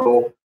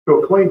corridor to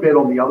a clean bed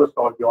on the other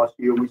side of the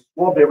ICU, and we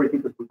swabbed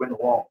everything as we went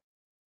along.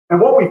 And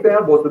what we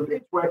found was the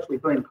beds were actually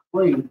being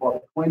cleaned by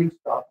the cleaning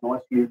staff in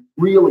ICU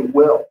really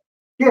well.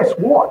 Guess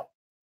what?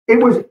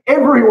 It was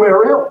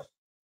everywhere else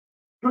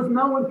because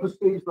no one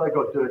perceives they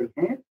got dirty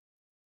hands.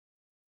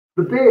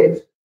 The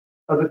beds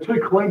are the two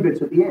clean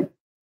beds at the end.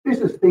 This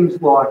is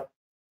things like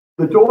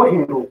the door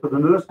handle to the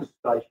nurse's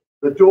station,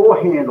 the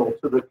door handle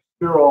to the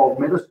sterile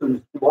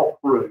medicines lock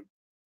room,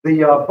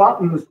 the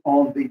buttons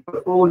on the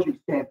pathology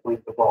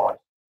sampling device.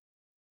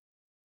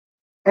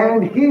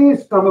 And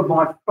here's some of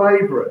my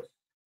favourites.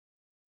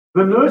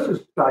 The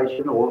nurse's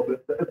station, or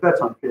that's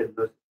unfair to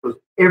nurses because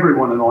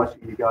everyone in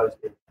ICU goes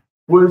there,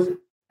 was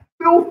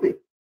filthy.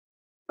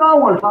 No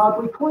one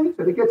hardly cleans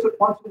it. It gets it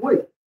once a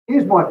week.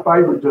 Here's my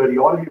favourite dirty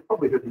item. You've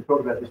probably heard me talk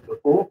about this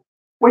before.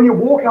 When you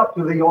walk up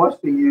to the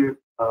ICU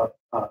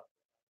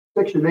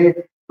section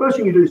there, first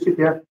thing you do is sit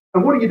down,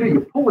 and what do?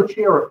 You pull the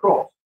chair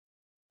across,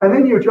 and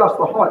then you adjust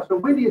the height. So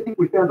when do you think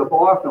we found the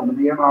biofilm in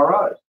the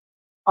MROs?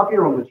 Up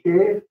here on the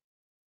chair.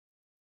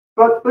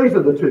 But these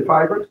are the two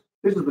favourites.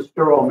 This is the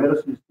sterile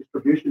medicines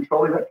distribution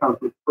trolley. That comes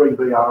with free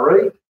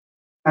VRE.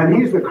 And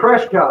here's the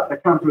crash cart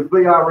that comes with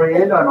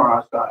VRE and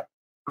MRSA.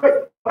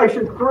 Quick,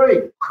 patient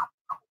 3.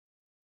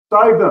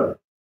 Save them.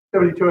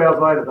 72 hours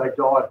later, they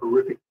died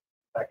horrific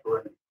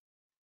bacteremia.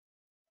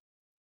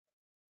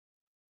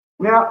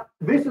 Now,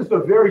 this is a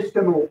very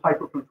seminal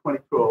paper from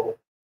 2012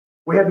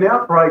 We had an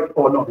outbreak,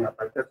 or not an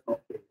outbreak, that's not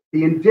fair.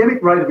 The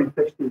endemic rate of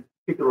infection in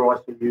particular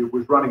ICU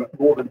was running at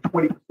more than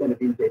 20%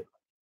 of in-bed.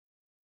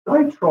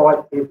 They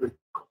tried everything,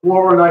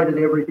 chlorinated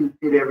everything,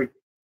 did everything.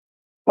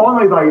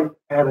 Finally,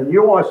 they had a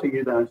new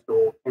ICU they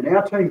installed, and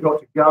our team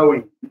got to go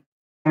in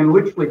and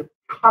literally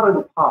cut it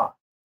apart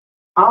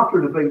after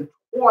it had been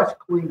twice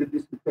cleaned and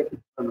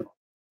disinfected terminal.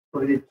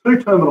 So they did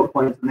 2 terminal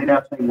cleans, and then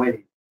our team went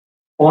in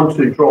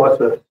onto dry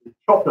surfaces,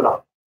 chopped it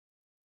up.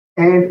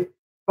 And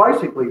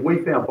basically,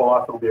 we found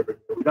biofilm everywhere.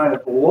 We don't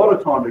have a lot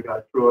of time to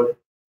go through it.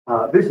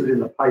 This is in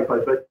the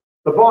paper, but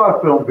the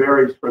biofilm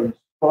varies from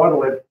spider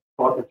web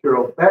type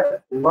material.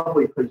 That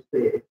lovely piece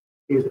there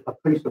is a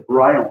piece of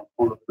rayon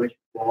on the Venetian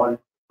line,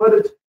 but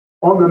it's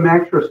on the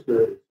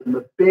mattresses and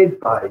the bed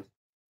base,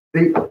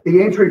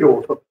 the entry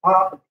doors, the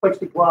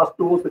plexiglass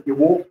doors that you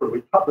walk through.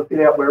 We cut the bit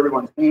out where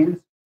everyone's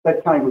hands.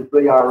 That came with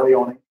VRE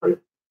on entry as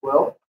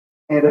well,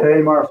 and an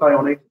MRSA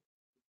on exit.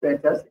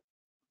 Fantastic.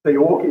 So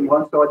you walk in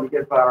one side and you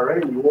get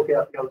VRE, and you walk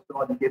out the other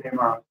side and you get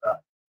MRSA.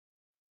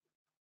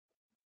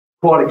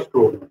 Quite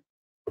extraordinary.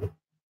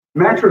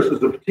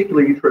 Mattresses are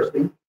particularly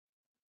interesting.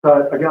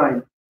 So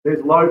again,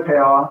 there's low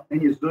power,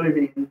 and you zoom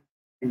in,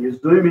 and you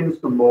zoom in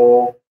some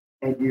more,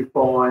 and you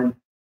find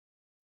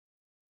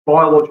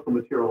biological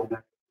material on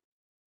that.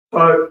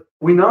 So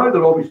we know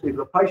that obviously if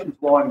the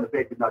patient's lying in the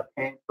bed with no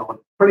pants on,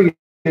 it's pretty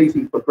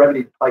easy for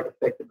gravity to take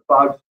effect of the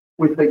bugs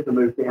with heat to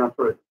move down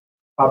through.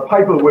 A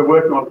paper we're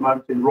working on at the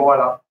moment in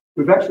write-up,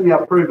 we've actually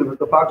now proven that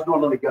the bugs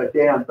not only go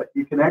down, but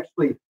you can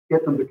actually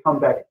get them to come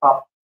back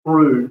up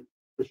through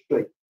the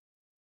sheet.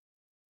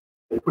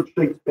 They put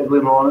sheets, bed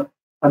linen on it,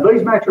 and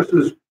these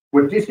mattresses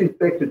were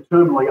disinfected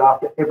terminally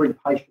after every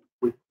patient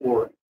with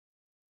chlorine.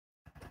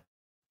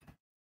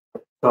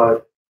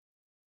 So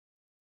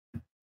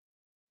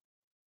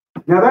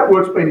now that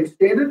work's been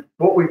extended.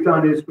 What we've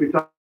done is we've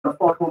done 5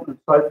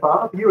 continents so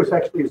far. The US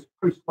actually is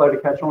pretty slow to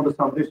catch on to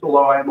some of this,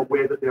 although I am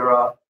aware that there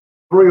are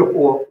 3 or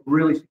 4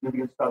 really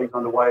significant studies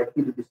underway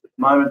into this at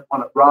the moment.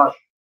 One at Rush,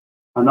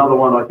 another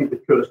one I think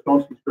with Curtis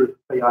Johnson's group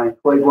at PA in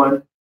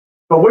Cleveland.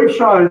 But we've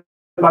shown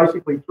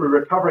basically through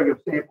recovering of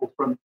samples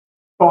from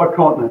 5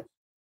 continents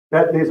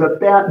that there's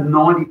about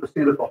 90%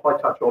 of the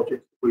high-touch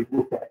objects that we've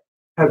looked at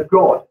have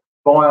got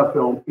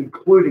biofilm,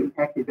 including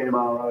active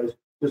MROs,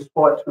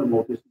 despite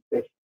terminal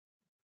disinfection.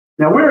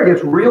 Now, where it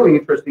gets really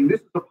interesting,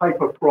 this is a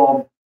paper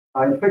from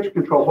Infection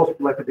Control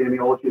Hospital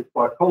Epidemiology. It's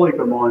by a colleague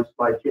of mine,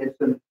 Slade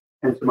Jensen,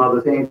 and some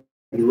others. Anthony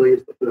Lee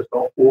is the first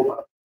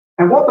author.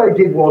 And what they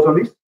did was,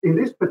 in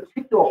this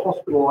particular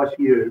hospital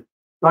ICU,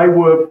 they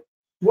were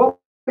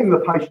swapping the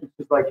patients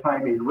as they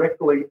came in,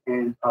 rectally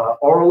and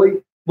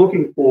orally,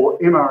 looking for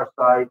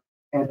MRSA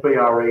and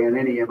VRE and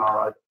any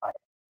MRO that they have.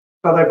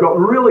 So they've got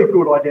really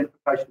good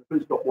identification of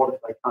who's got what as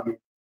they come in.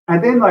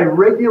 And then they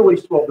regularly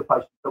swab the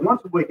patients. So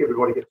once a week,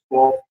 everybody gets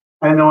swabbed.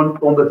 And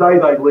on the day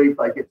they leave,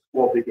 they get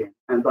swabbed again,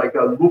 and they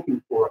go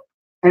looking for it.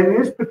 And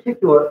in this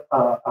particular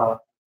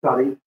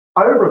study,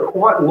 over a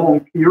quite long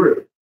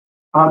period,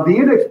 the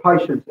index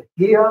patients are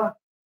here.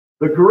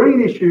 The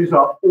green issues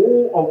are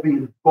all of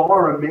the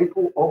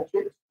environmental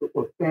objects that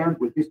were found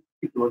with this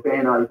particular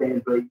Van A,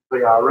 Van B,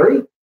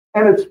 VRE.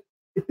 And it's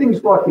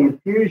things like the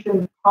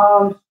infusion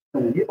pumps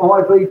and the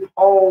IV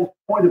poles,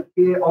 point of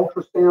care,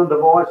 ultrasound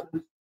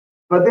devices.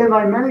 But then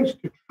they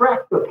managed to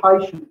track the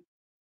patient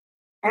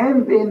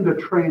and then the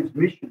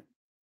transmission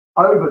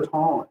over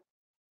time.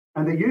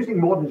 And they're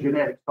using modern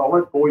genetics, so I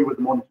won't bore you with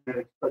the modern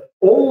genetics, but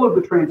all of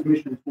the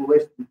transmissions were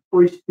less than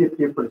 3-step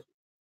differences,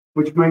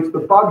 which means the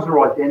bugs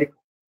are identical.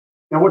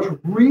 Now, what's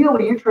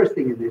really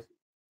interesting in this,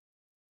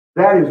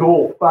 that is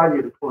all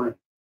failure to clean.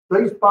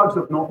 These bugs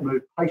have not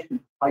moved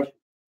patient to patient.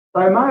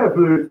 They may have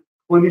moved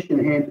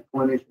clinician hand to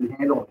clinician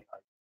hand on patient.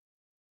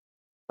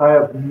 They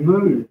have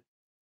moved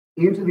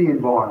into the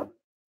environment,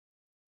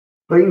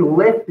 been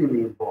left in the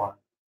environment,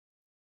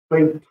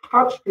 been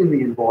touched in the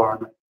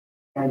environment,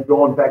 and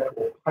gone back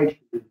to a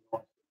patient in the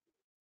environment.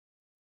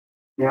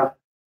 Now,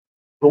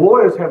 the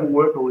lawyers haven't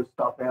worked all this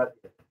stuff out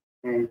yet.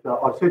 And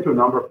I've said to a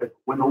number of people,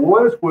 when the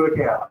lawyers work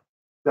out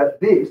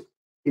that this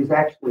is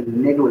actually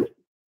negligent,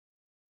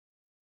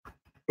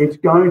 it's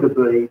going to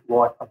be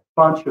like a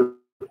bunch of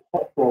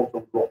hot frogs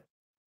on rocks,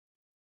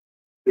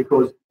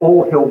 because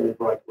all hell will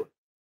break loose.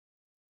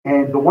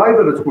 And the way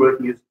that it's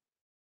working is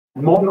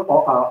modern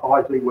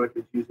IT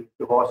workers using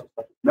devices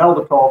such as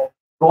Malditol,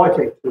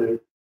 Vitek 2,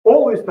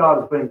 all this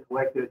data is being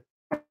collected,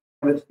 and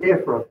it's there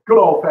for a good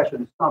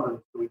old-fashioned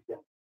summons to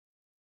examine.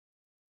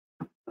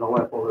 And I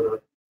won't bother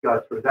to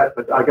go through that,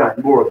 but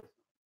again, more of it.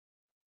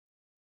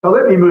 So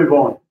let me move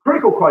on.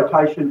 Critical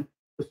quotation,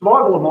 the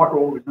survival of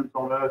microorganisms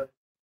on Earth.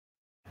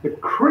 The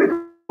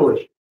critical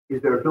issue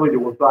is their ability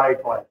to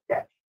evade by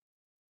adapt.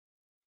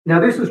 Now,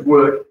 this is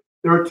work.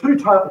 There are 2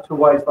 types of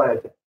ways they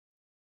adapt.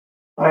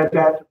 They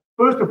adapt,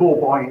 first of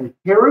all, by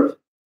inherent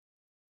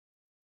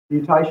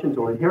mutations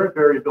or inherent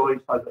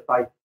variability, so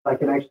that they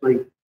can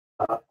actually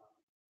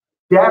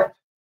adapt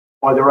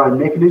by their own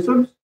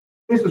mechanisms.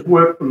 This is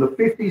work from the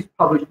 50s,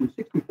 published in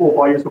 1964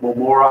 by Isabel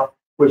Mora,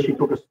 where she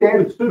took a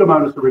standard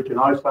Pseudomonas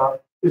aeruginosa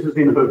This is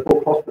in her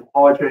book, Hospital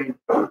Hygiene.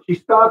 She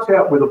starts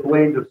out with a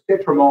blend of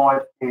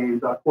cetramide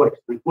and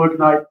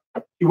gluconate.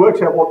 She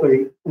works out what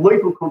the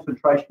lethal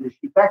concentration is.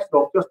 She backs it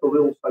off just a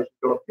little, so she's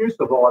got a few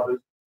survivors.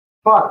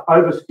 But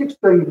over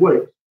 16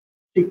 weeks,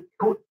 she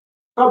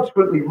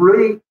subsequently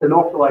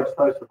re-inoculates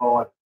those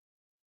survivors.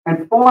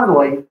 And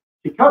finally,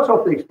 she cuts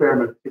off the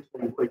experiment at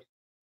 16 weeks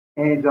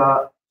and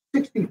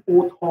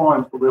 64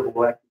 times the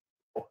level of active.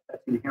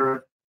 That's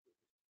inherent.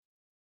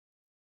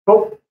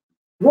 But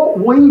what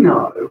we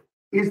know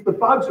is the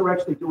bugs are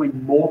actually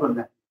doing more than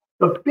that.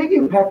 The big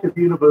impact of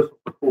universal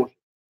precaution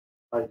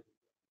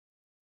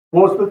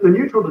was that the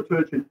neutral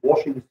detergent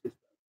washing system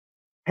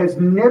has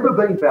never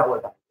been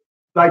validated.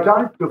 They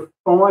don't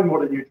define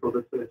what a neutral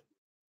detergent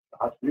is.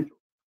 Charge neutral,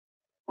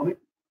 ionic,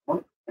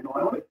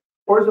 anionic,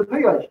 or is a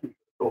pH neutral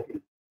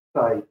talking,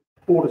 say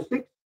 4 to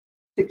 6,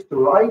 6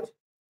 to 8,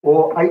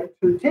 or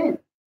 8 to 10.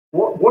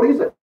 What is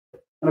it?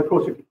 And of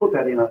course, if you put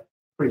that in a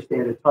pretty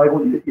standard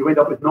table, you end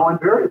up with 9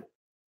 variables.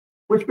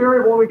 Which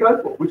variable do we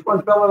go for? Which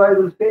one's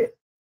validated as best?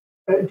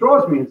 It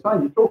drives me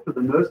insane. You talk to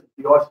the nurses,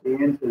 the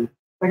ICNs, and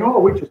they go, oh,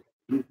 we just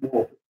use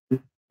more.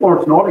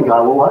 Florence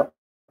Nightingale, well, oh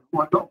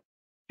my God.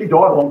 She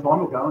died a long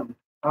time ago, and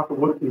after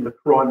working in the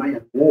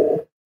Crimean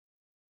War,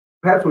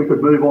 perhaps we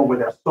could move on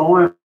with our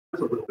science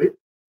a little bit.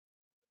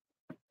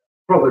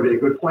 Probably be a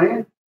good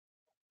plan.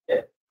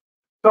 Yeah.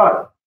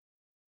 So,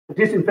 the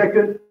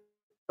disinfectant,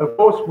 of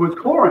course, was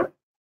chlorine.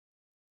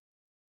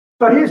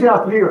 So here's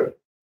our theory.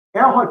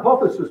 Our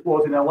hypothesis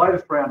was in our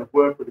latest round of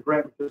work with the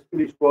grant we just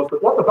finished was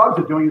that what the bugs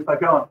are doing is they're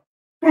going,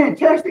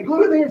 fantastic,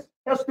 look at this.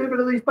 How stupid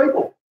are these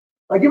people?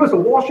 They give us a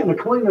wash and a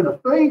clean and a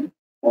feed.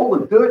 All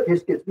the dirt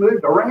just gets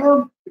moved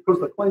around because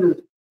the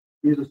cleaners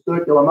use a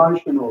circular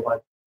motion, or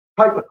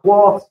they take the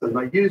cloths and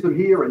they use them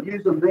here and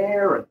use them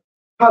there and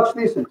touch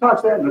this and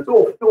touch that, and it's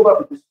all filled up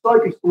with this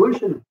soapy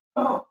solution.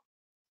 Oh,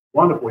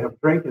 wonderful, we have a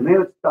drink, and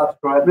then it starts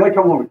to and then they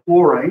come along with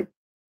chlorine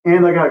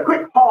and they go,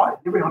 quick, hide.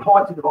 Everyone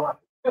hides in the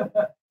bathroom.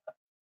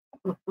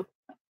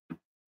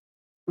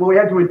 Well, we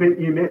had to invent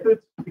new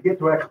methods to get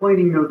to our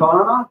cleaning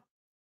nirvana,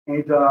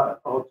 and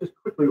I'll just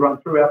quickly run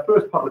through. Our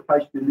first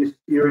publication in this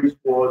series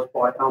was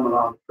by Alman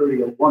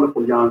Armatrudy, a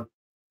wonderful young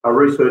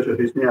researcher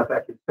who's now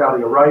back in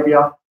Saudi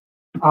Arabia.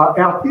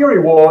 Our theory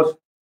was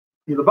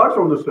the bugs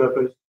are on the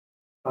surface,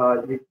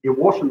 you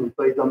wash them and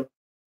feed them,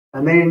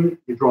 and then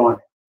you dry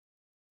them.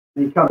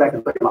 And you come back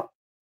and feed them up.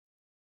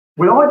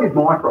 When I did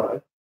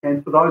micro,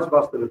 and for those of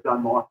us that have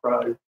done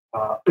micro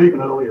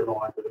even earlier than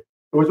I did,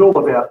 it was all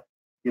about,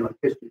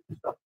 testing and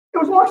stuff. It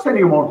was like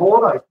sending them on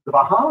holidays to the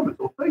Bahamas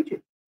or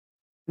Fiji.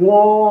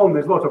 Warm,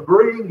 there's lots of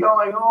breeding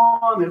going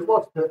on, there's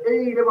lots to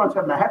eat, everyone's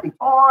having a happy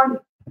time.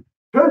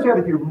 Turns out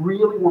if you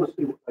really want to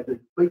see what they do,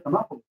 beat them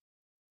up a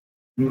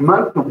little.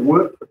 Make them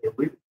work for their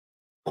living.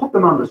 Put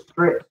them under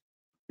stress.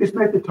 This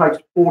method takes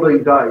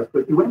 14 days,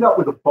 but you end up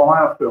with a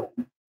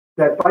biofilm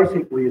that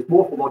basically is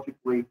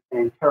morphologically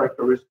and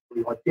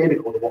characteristically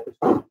identical to what we're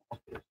seeing on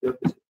hospital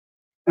surfaces.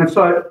 And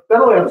so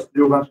that allowed us to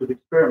do a bunch of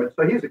experiments.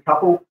 So here's a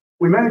couple.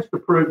 We managed to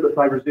prove that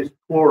they resist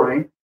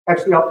chlorine,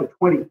 actually up to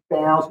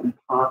 20,000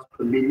 parts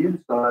per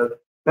million. So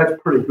that's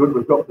pretty good.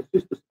 We've got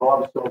persistent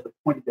survivor cells at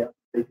 20,000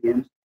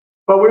 ppm.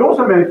 But we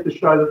also managed to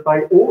show that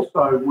they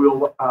also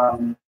will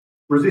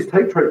resist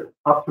heat treatment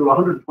up to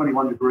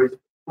 121 degrees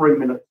for 3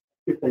 minutes,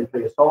 15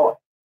 psi,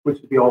 which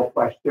is the old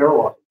flash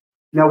sterilizer.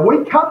 Now,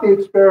 we cut the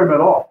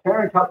experiment off.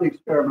 Karen cut the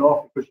experiment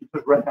off because she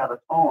just ran out of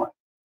time.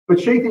 But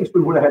she thinks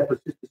we would have had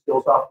persistent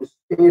cells after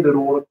standard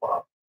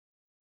autoclave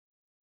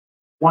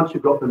once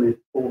you've got them in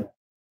format.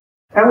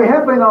 And we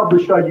have been able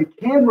to show you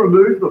can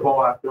remove the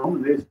biofilm,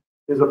 and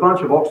there's a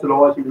bunch of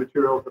oxidizing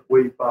materials that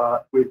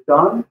we've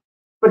done.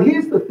 But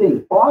here's the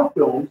thing,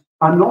 biofilms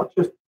are not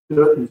just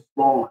dirt and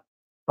slime.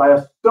 They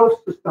are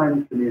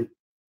self-sustaining communities.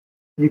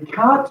 You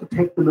can't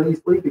detect them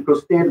easily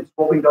because standard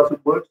swabbing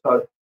doesn't work.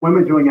 So when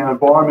we're doing our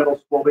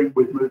environmental swabbing,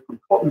 we've moved from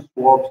cotton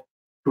swabs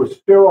to a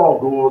sterile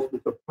gauze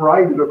that's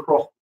abraded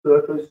across the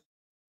surface.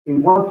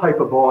 In one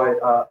paper by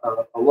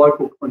a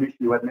local clinician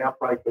who had an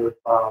outbreak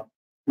of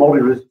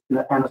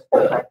multi-resistant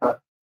Anisotacta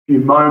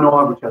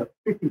pneumoniae, which had a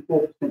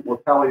 54%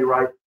 mortality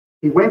rate,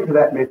 he went to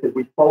that method.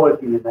 We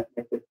followed him in that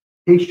method.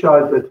 He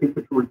showed that he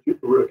could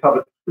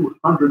recover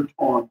 200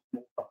 times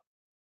more.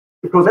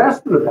 Because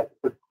Anisotacta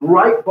is a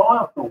great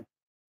biofilm.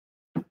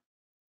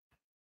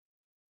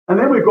 And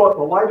then we've got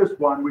the latest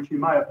one, which you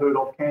may have heard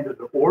of, Candida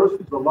auris.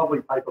 This is a lovely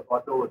paper by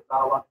Bill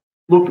Atala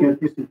looking at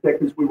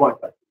disinfectants. We won't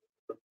go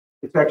through it.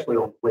 It's actually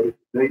on the list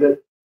if you need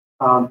it.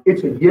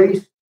 It's a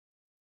yeast,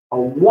 a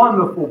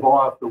wonderful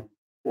biofilm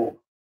form.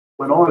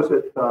 When I was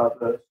at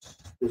the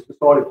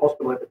Society of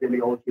Hospital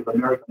Epidemiology of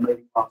America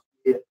meeting last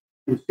year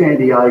in San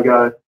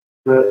Diego,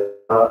 the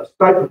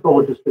state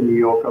pathologist in New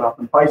York got up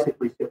and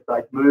basically said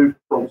they'd moved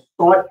from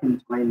site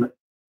containment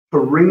to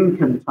ring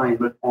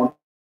containment on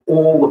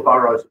all the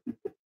boroughs of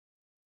people.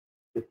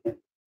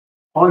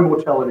 High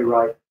mortality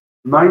rate,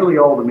 mainly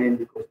older men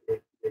because they're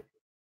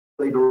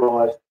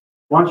feverized.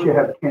 Once you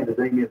have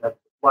candidemia, that's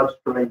the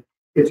bloodstream,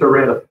 it's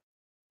around a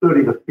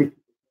 30 to 50%.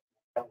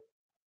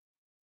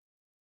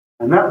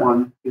 And that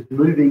one is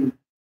moving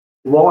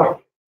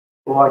like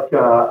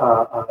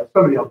so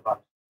many other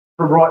bugs,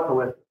 from right to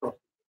left across,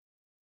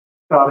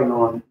 starting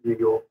on New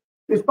York.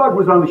 This bug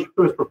was only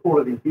first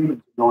reported in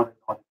humans in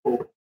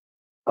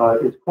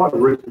 1994. It's quite a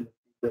recent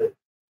disease.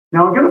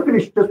 Now, I'm going to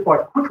finish just by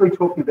quickly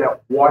talking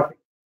about wiping,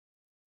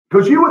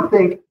 because you would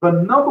think the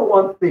number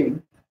one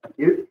thing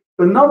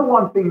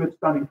that's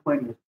done in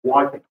cleaning is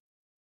wiping.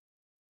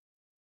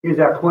 Here's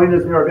our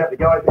cleaners. They're about to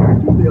go out there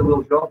and do their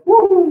little job.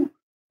 Woo!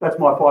 That's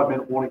my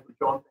 5-minute warning for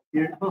John.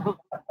 Thank you.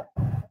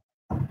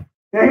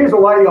 Now, here's a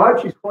lady. I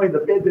hope she's cleaned the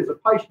bed. There's a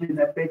patient in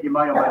that bed. You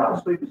may or may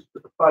not see. This is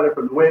just a photo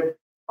from the web.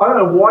 I don't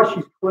know why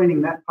she's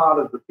cleaning that part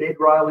of the bed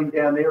railing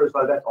down there as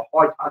though that's a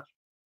high-touch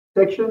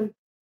section.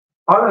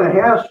 I don't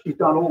know how she's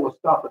done all the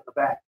stuff at the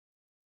back.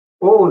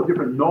 All the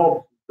different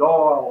knobs,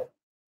 dials,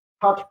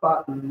 touch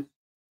buttons.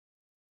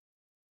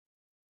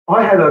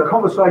 I had a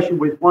conversation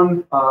with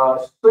one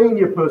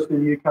senior person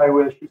in the UK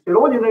where she said,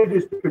 all you need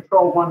is to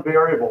control one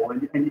variable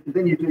and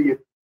then you do your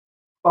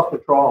cluster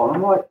trial. And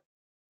I'm like,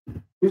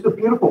 there's a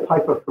beautiful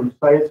paper from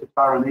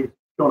CIRI and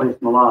John S.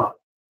 Millard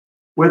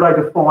where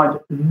they defined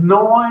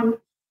 9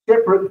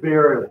 separate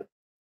variables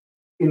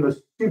in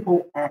the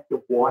simple act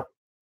of wiping.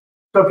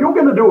 So if you're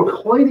going to do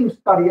a cleaning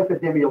study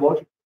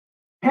epidemiologically,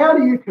 how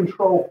do you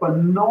control for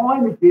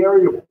 9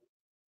 variables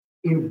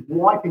in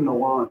wiping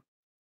alone?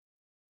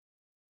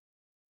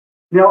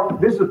 Now,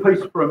 this is a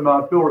piece from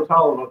Bill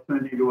Rotella that I've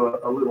turned into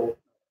a little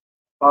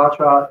bar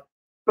chart.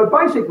 But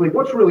basically,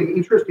 what's really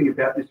interesting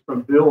about this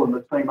from Bill and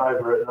the team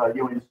over at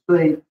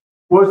UNC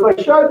was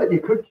they showed that you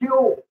could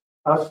kill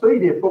C.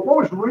 diff, but what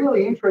was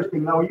really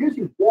interesting, they were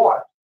using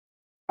wipes,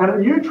 and a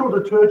neutral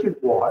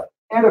detergent wipe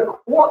and a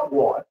quat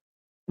wipe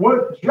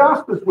work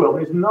just as well.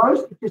 There's no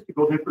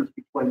statistical difference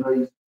between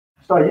these.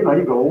 So, you've got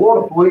a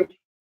lot of bleach,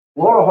 a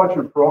lot of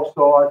hydrogen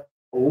peroxide,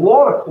 a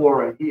lot of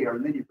chlorine here,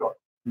 and then you've got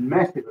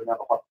massive amount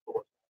of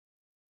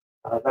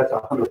hypochlorite. That's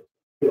 100%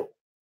 kill.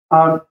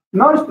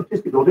 No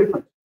statistical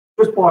difference,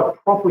 just by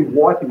properly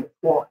wiping it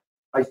twice.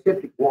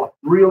 Aseptic wipe,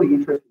 really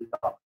interesting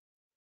stuff.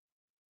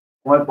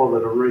 I won't bother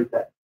to read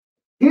that.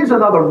 Here's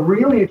another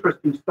really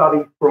interesting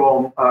study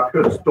from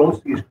Curtis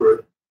Donskie's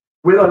group,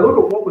 where they look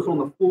at what was on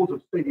the floors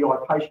of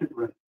CDI patient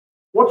rooms.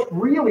 What's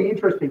really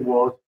interesting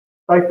was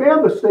they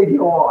found the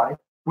CDI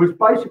was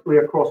basically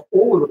across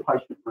all of the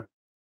patient rooms.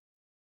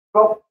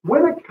 But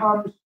when it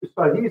comes to,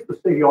 so here's the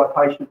CDI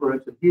patient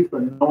rooms and here's the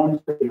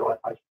non-CDI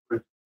patient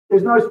rooms,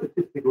 there's no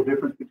statistical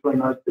difference between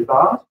those two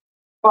bars,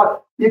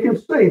 but you can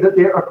see that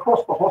they're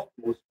across the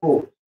hospital's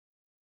floors.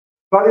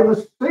 But in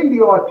the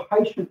CDI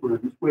patient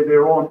rooms where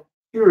they're on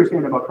serious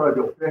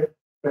antimicrobial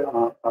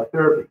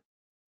therapy,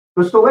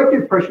 the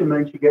selective pressure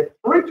means you get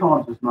 3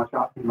 times as much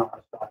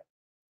MRSA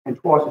and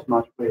twice as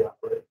much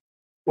VRE.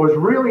 What was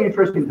really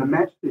interesting to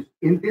match this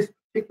in this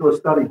particular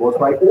study was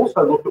they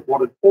also looked at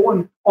what had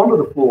fallen onto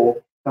the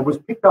floor and was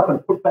picked up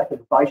and put back at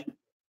the patient.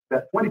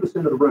 About 20%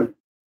 of the room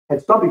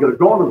had something that had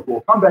gone to the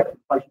floor, come back to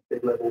the patient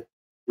bed level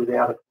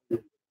without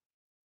it.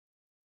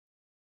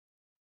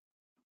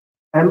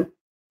 And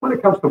when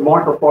it comes to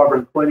microfiber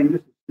and cleaning,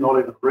 this is not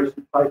even a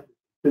recent paper,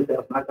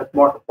 2008, that's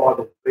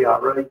microfiber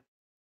VRE.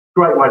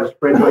 Great way to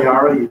spread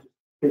VRE, you just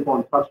keep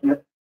on touching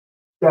it.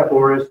 Staph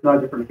aureus, no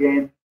different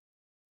again.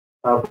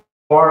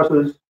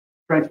 Viruses,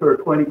 transfer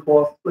of cleaning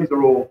cloths, these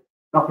are all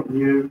nothing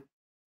new.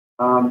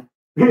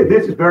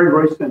 This is very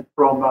recent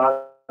from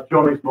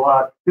John S.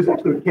 Millard. This is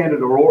actually with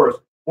Candida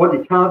auris. What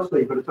you can't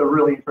see, but it's a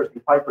really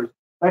interesting paper, is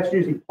that's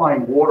using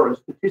plain water, and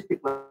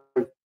statistically,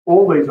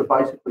 all these are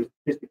basically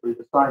statistically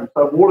the same.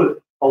 So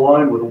water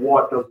alone with a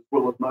wipe does as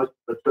well as most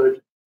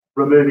detergents,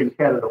 removing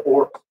Candida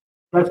auris.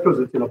 That's because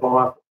it's in a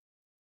biofilm.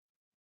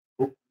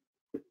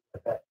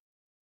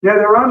 Now,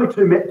 there are only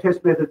 2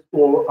 test methods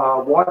for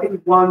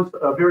wiping. One's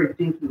a very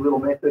dinky little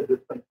method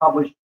that's been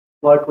published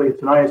locally.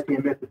 It's an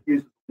ASTM method,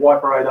 uses a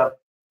wiperator,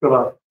 got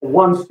a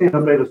 1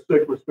 centimetre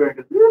circular sphere,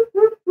 and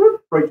goes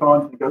 3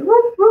 times, and it goes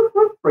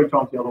 3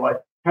 times the other way.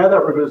 How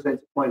that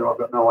represents a cleaner, I've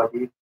got no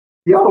idea.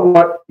 The other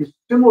wipe is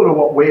similar to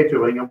what we're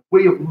doing, and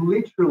we have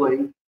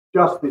literally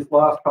just this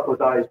last couple of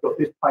days got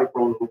this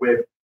paper onto the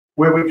web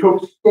where we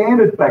took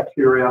standard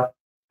bacteria,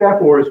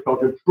 Staph aureus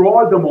culture,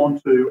 dried them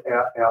onto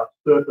our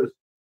surface,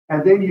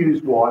 and then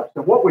used wipes.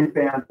 And what we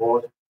found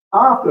was,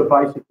 after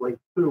basically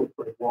 2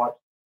 or 3 wipes,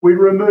 we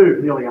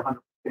removed nearly 100% of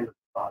the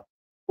bug,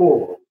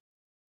 4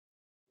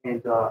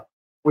 and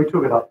we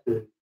took it up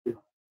to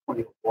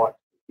 20 wipes.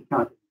 You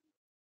can't do it.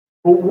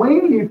 But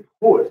when you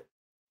put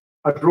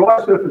a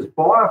dry surface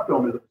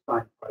biofilm into the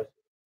same process,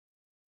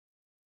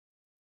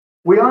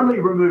 we only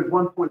removed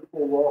 1.4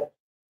 logs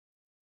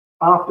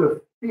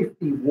after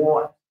 50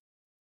 wipes.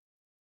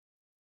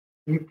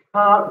 You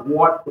can't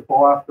wipe the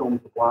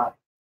biofilms away.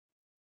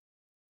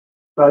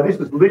 So this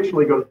has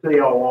literally got a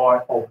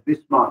DOI of this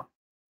month.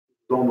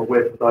 It's on the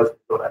web for those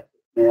who've got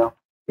access now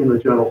in the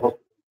Journal of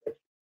Hospital Infection.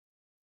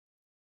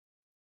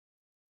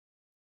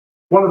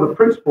 One of the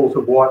principles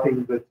of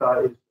wiping that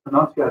is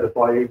enunciated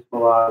by Yves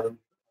Millard and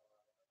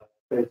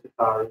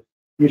CIRI is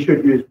you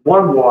should use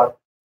 1 wipe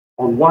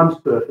on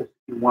 1 surface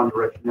in 1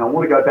 direction. Now, I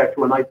want to go back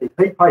to an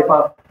ATP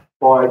paper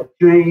by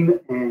Jean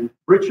and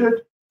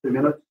Richard, 2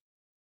 minutes,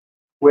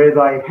 where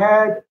they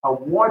had a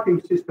wiping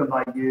system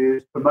they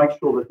used to make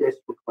sure the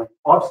desks were clean.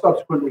 I've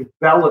subsequently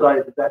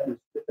validated that in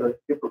a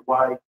different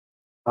way.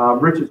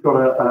 Richard's got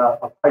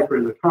a paper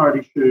in the current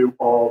issue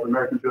of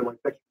American Journal of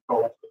Infection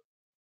Control,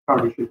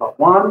 current issue but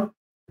 1,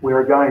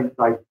 where again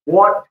they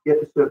wipe to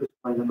get the surface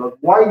clean, and the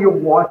way you're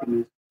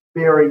wiping is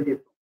very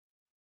different.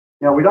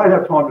 Now, we don't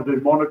have time to do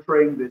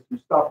monitoring. There's some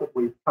stuff that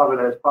we've covered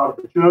as part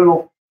of the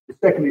journal. The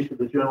second issue of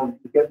the journal,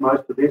 you get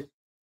most of this.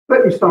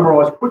 Let me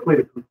summarise quickly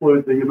to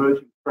conclude the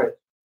emerging threats.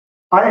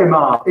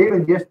 AMR,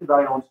 even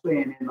yesterday on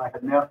CNN, they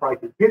had an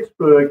outbreak in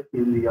Pittsburgh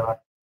in the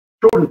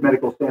Children's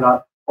Medical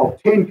Centre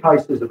of 10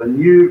 cases of a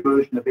new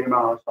version of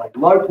MRSA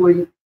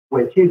locally,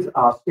 where kids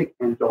are sick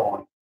and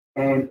dying.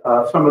 And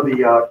some of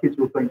the kids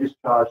who have been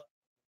discharged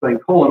have been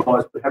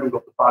colonised but haven't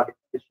got the target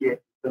just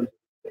yet in terms of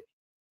infection.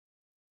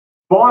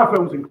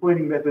 Biofilms and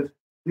cleaning methods,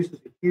 this is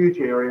a huge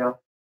area.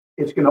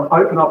 It's going to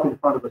open up in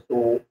front of us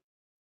all.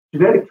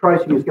 Genetic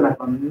tracing is going to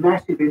have a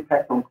massive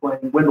impact on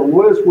cleaning. When the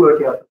lawyers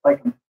work out that they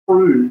can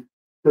prove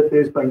that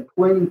there's been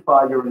cleaning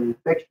failure and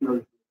infection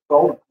as a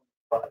result of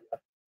cleaning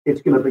failure,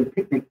 it's going to be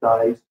picnic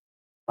days.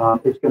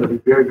 It's going to be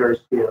very, very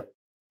scary.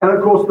 And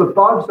of course, the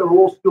bugs are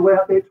all still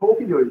out there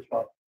talking to each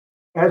other.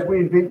 As we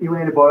invent new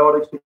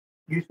antibiotics, it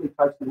usually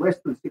takes them less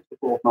than 6 to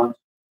 12 months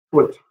to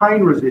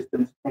attain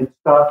resistance and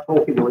start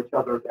talking to each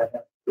other about how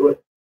to do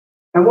it.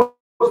 And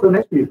what's the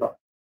next new bug?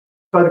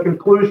 So the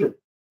conclusion,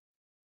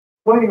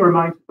 cleaning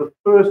remains the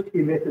first key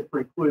method for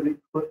improving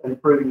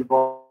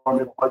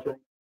environmental hygiene,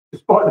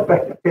 despite the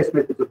fact that test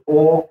methods are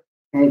poor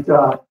and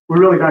we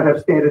really don't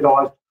have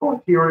standardised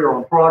criteria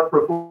on product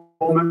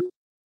performance.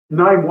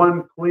 Name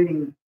one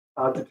cleaning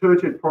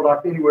detergent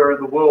product anywhere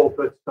in the world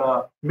that's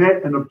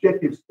met an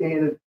objective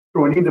standard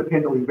through an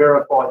independently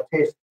verified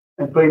test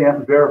and been out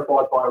and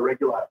verified by a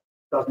regulator.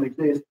 Doesn't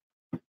exist.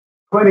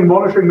 Cleaning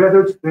monitoring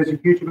methods, there's a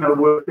huge amount of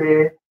work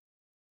there.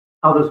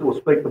 Others will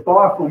speak. The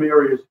biofilm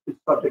area is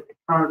subject to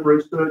current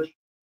research.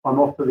 I'm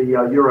off to the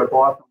Euro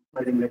Biofilm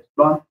meeting next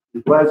month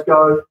in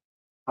Glasgow.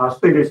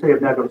 CDC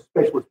have now got a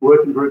specialist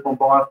working group on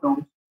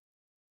biofilms.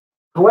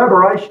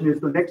 Collaboration is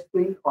the next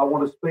thing I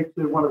want to speak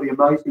to. One of the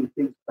amazing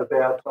things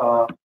about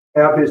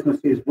our business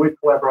is we've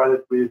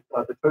collaborated with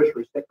the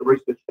tertiary sector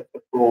research sector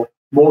for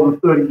more than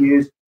 30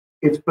 years.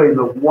 It's been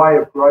the way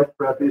of growth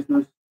for our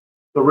business.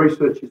 The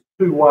research is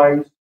 2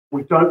 ways.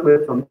 We don't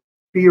let the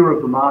fear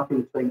of the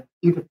marketing team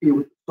interfere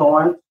with the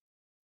science.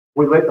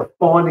 We let the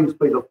findings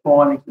be the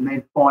findings and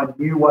then find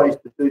new ways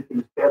to do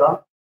things better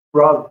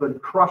rather than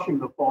crushing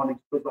the findings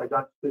because they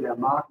don't suit our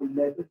marketing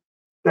methods.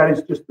 That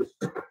is just the...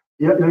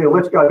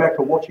 let's go back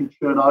to watching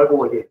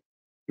Chernobyl again.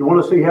 You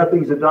want to see how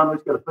things are done,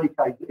 let's go to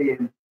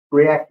BKD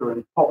reactor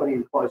and pop it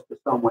in close to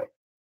somewhere.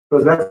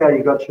 Because that's how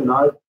you got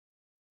Chernobyl.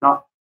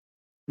 No,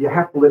 you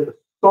have to let the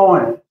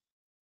science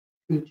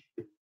teach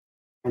you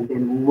and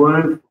then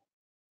learn from it.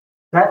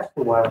 That's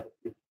the way of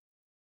it.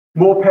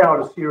 More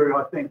power to CIRI.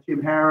 I thank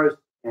Jim Harris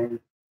and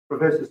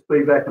Professor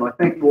Spivak, and I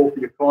thank you all for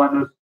your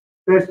kindness.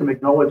 There's some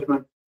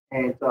acknowledgement,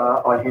 and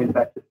I hand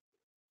back to you.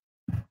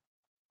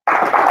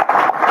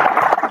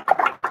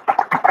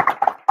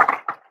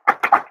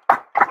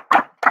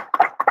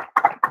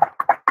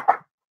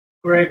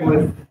 Greg,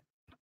 with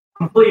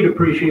complete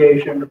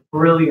appreciation,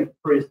 brilliant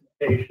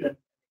presentation.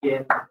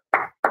 Again, a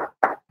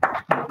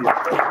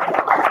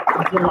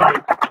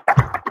delight.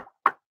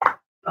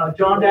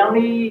 John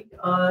Downey,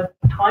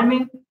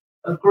 timing.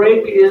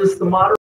 Greg is the moderator.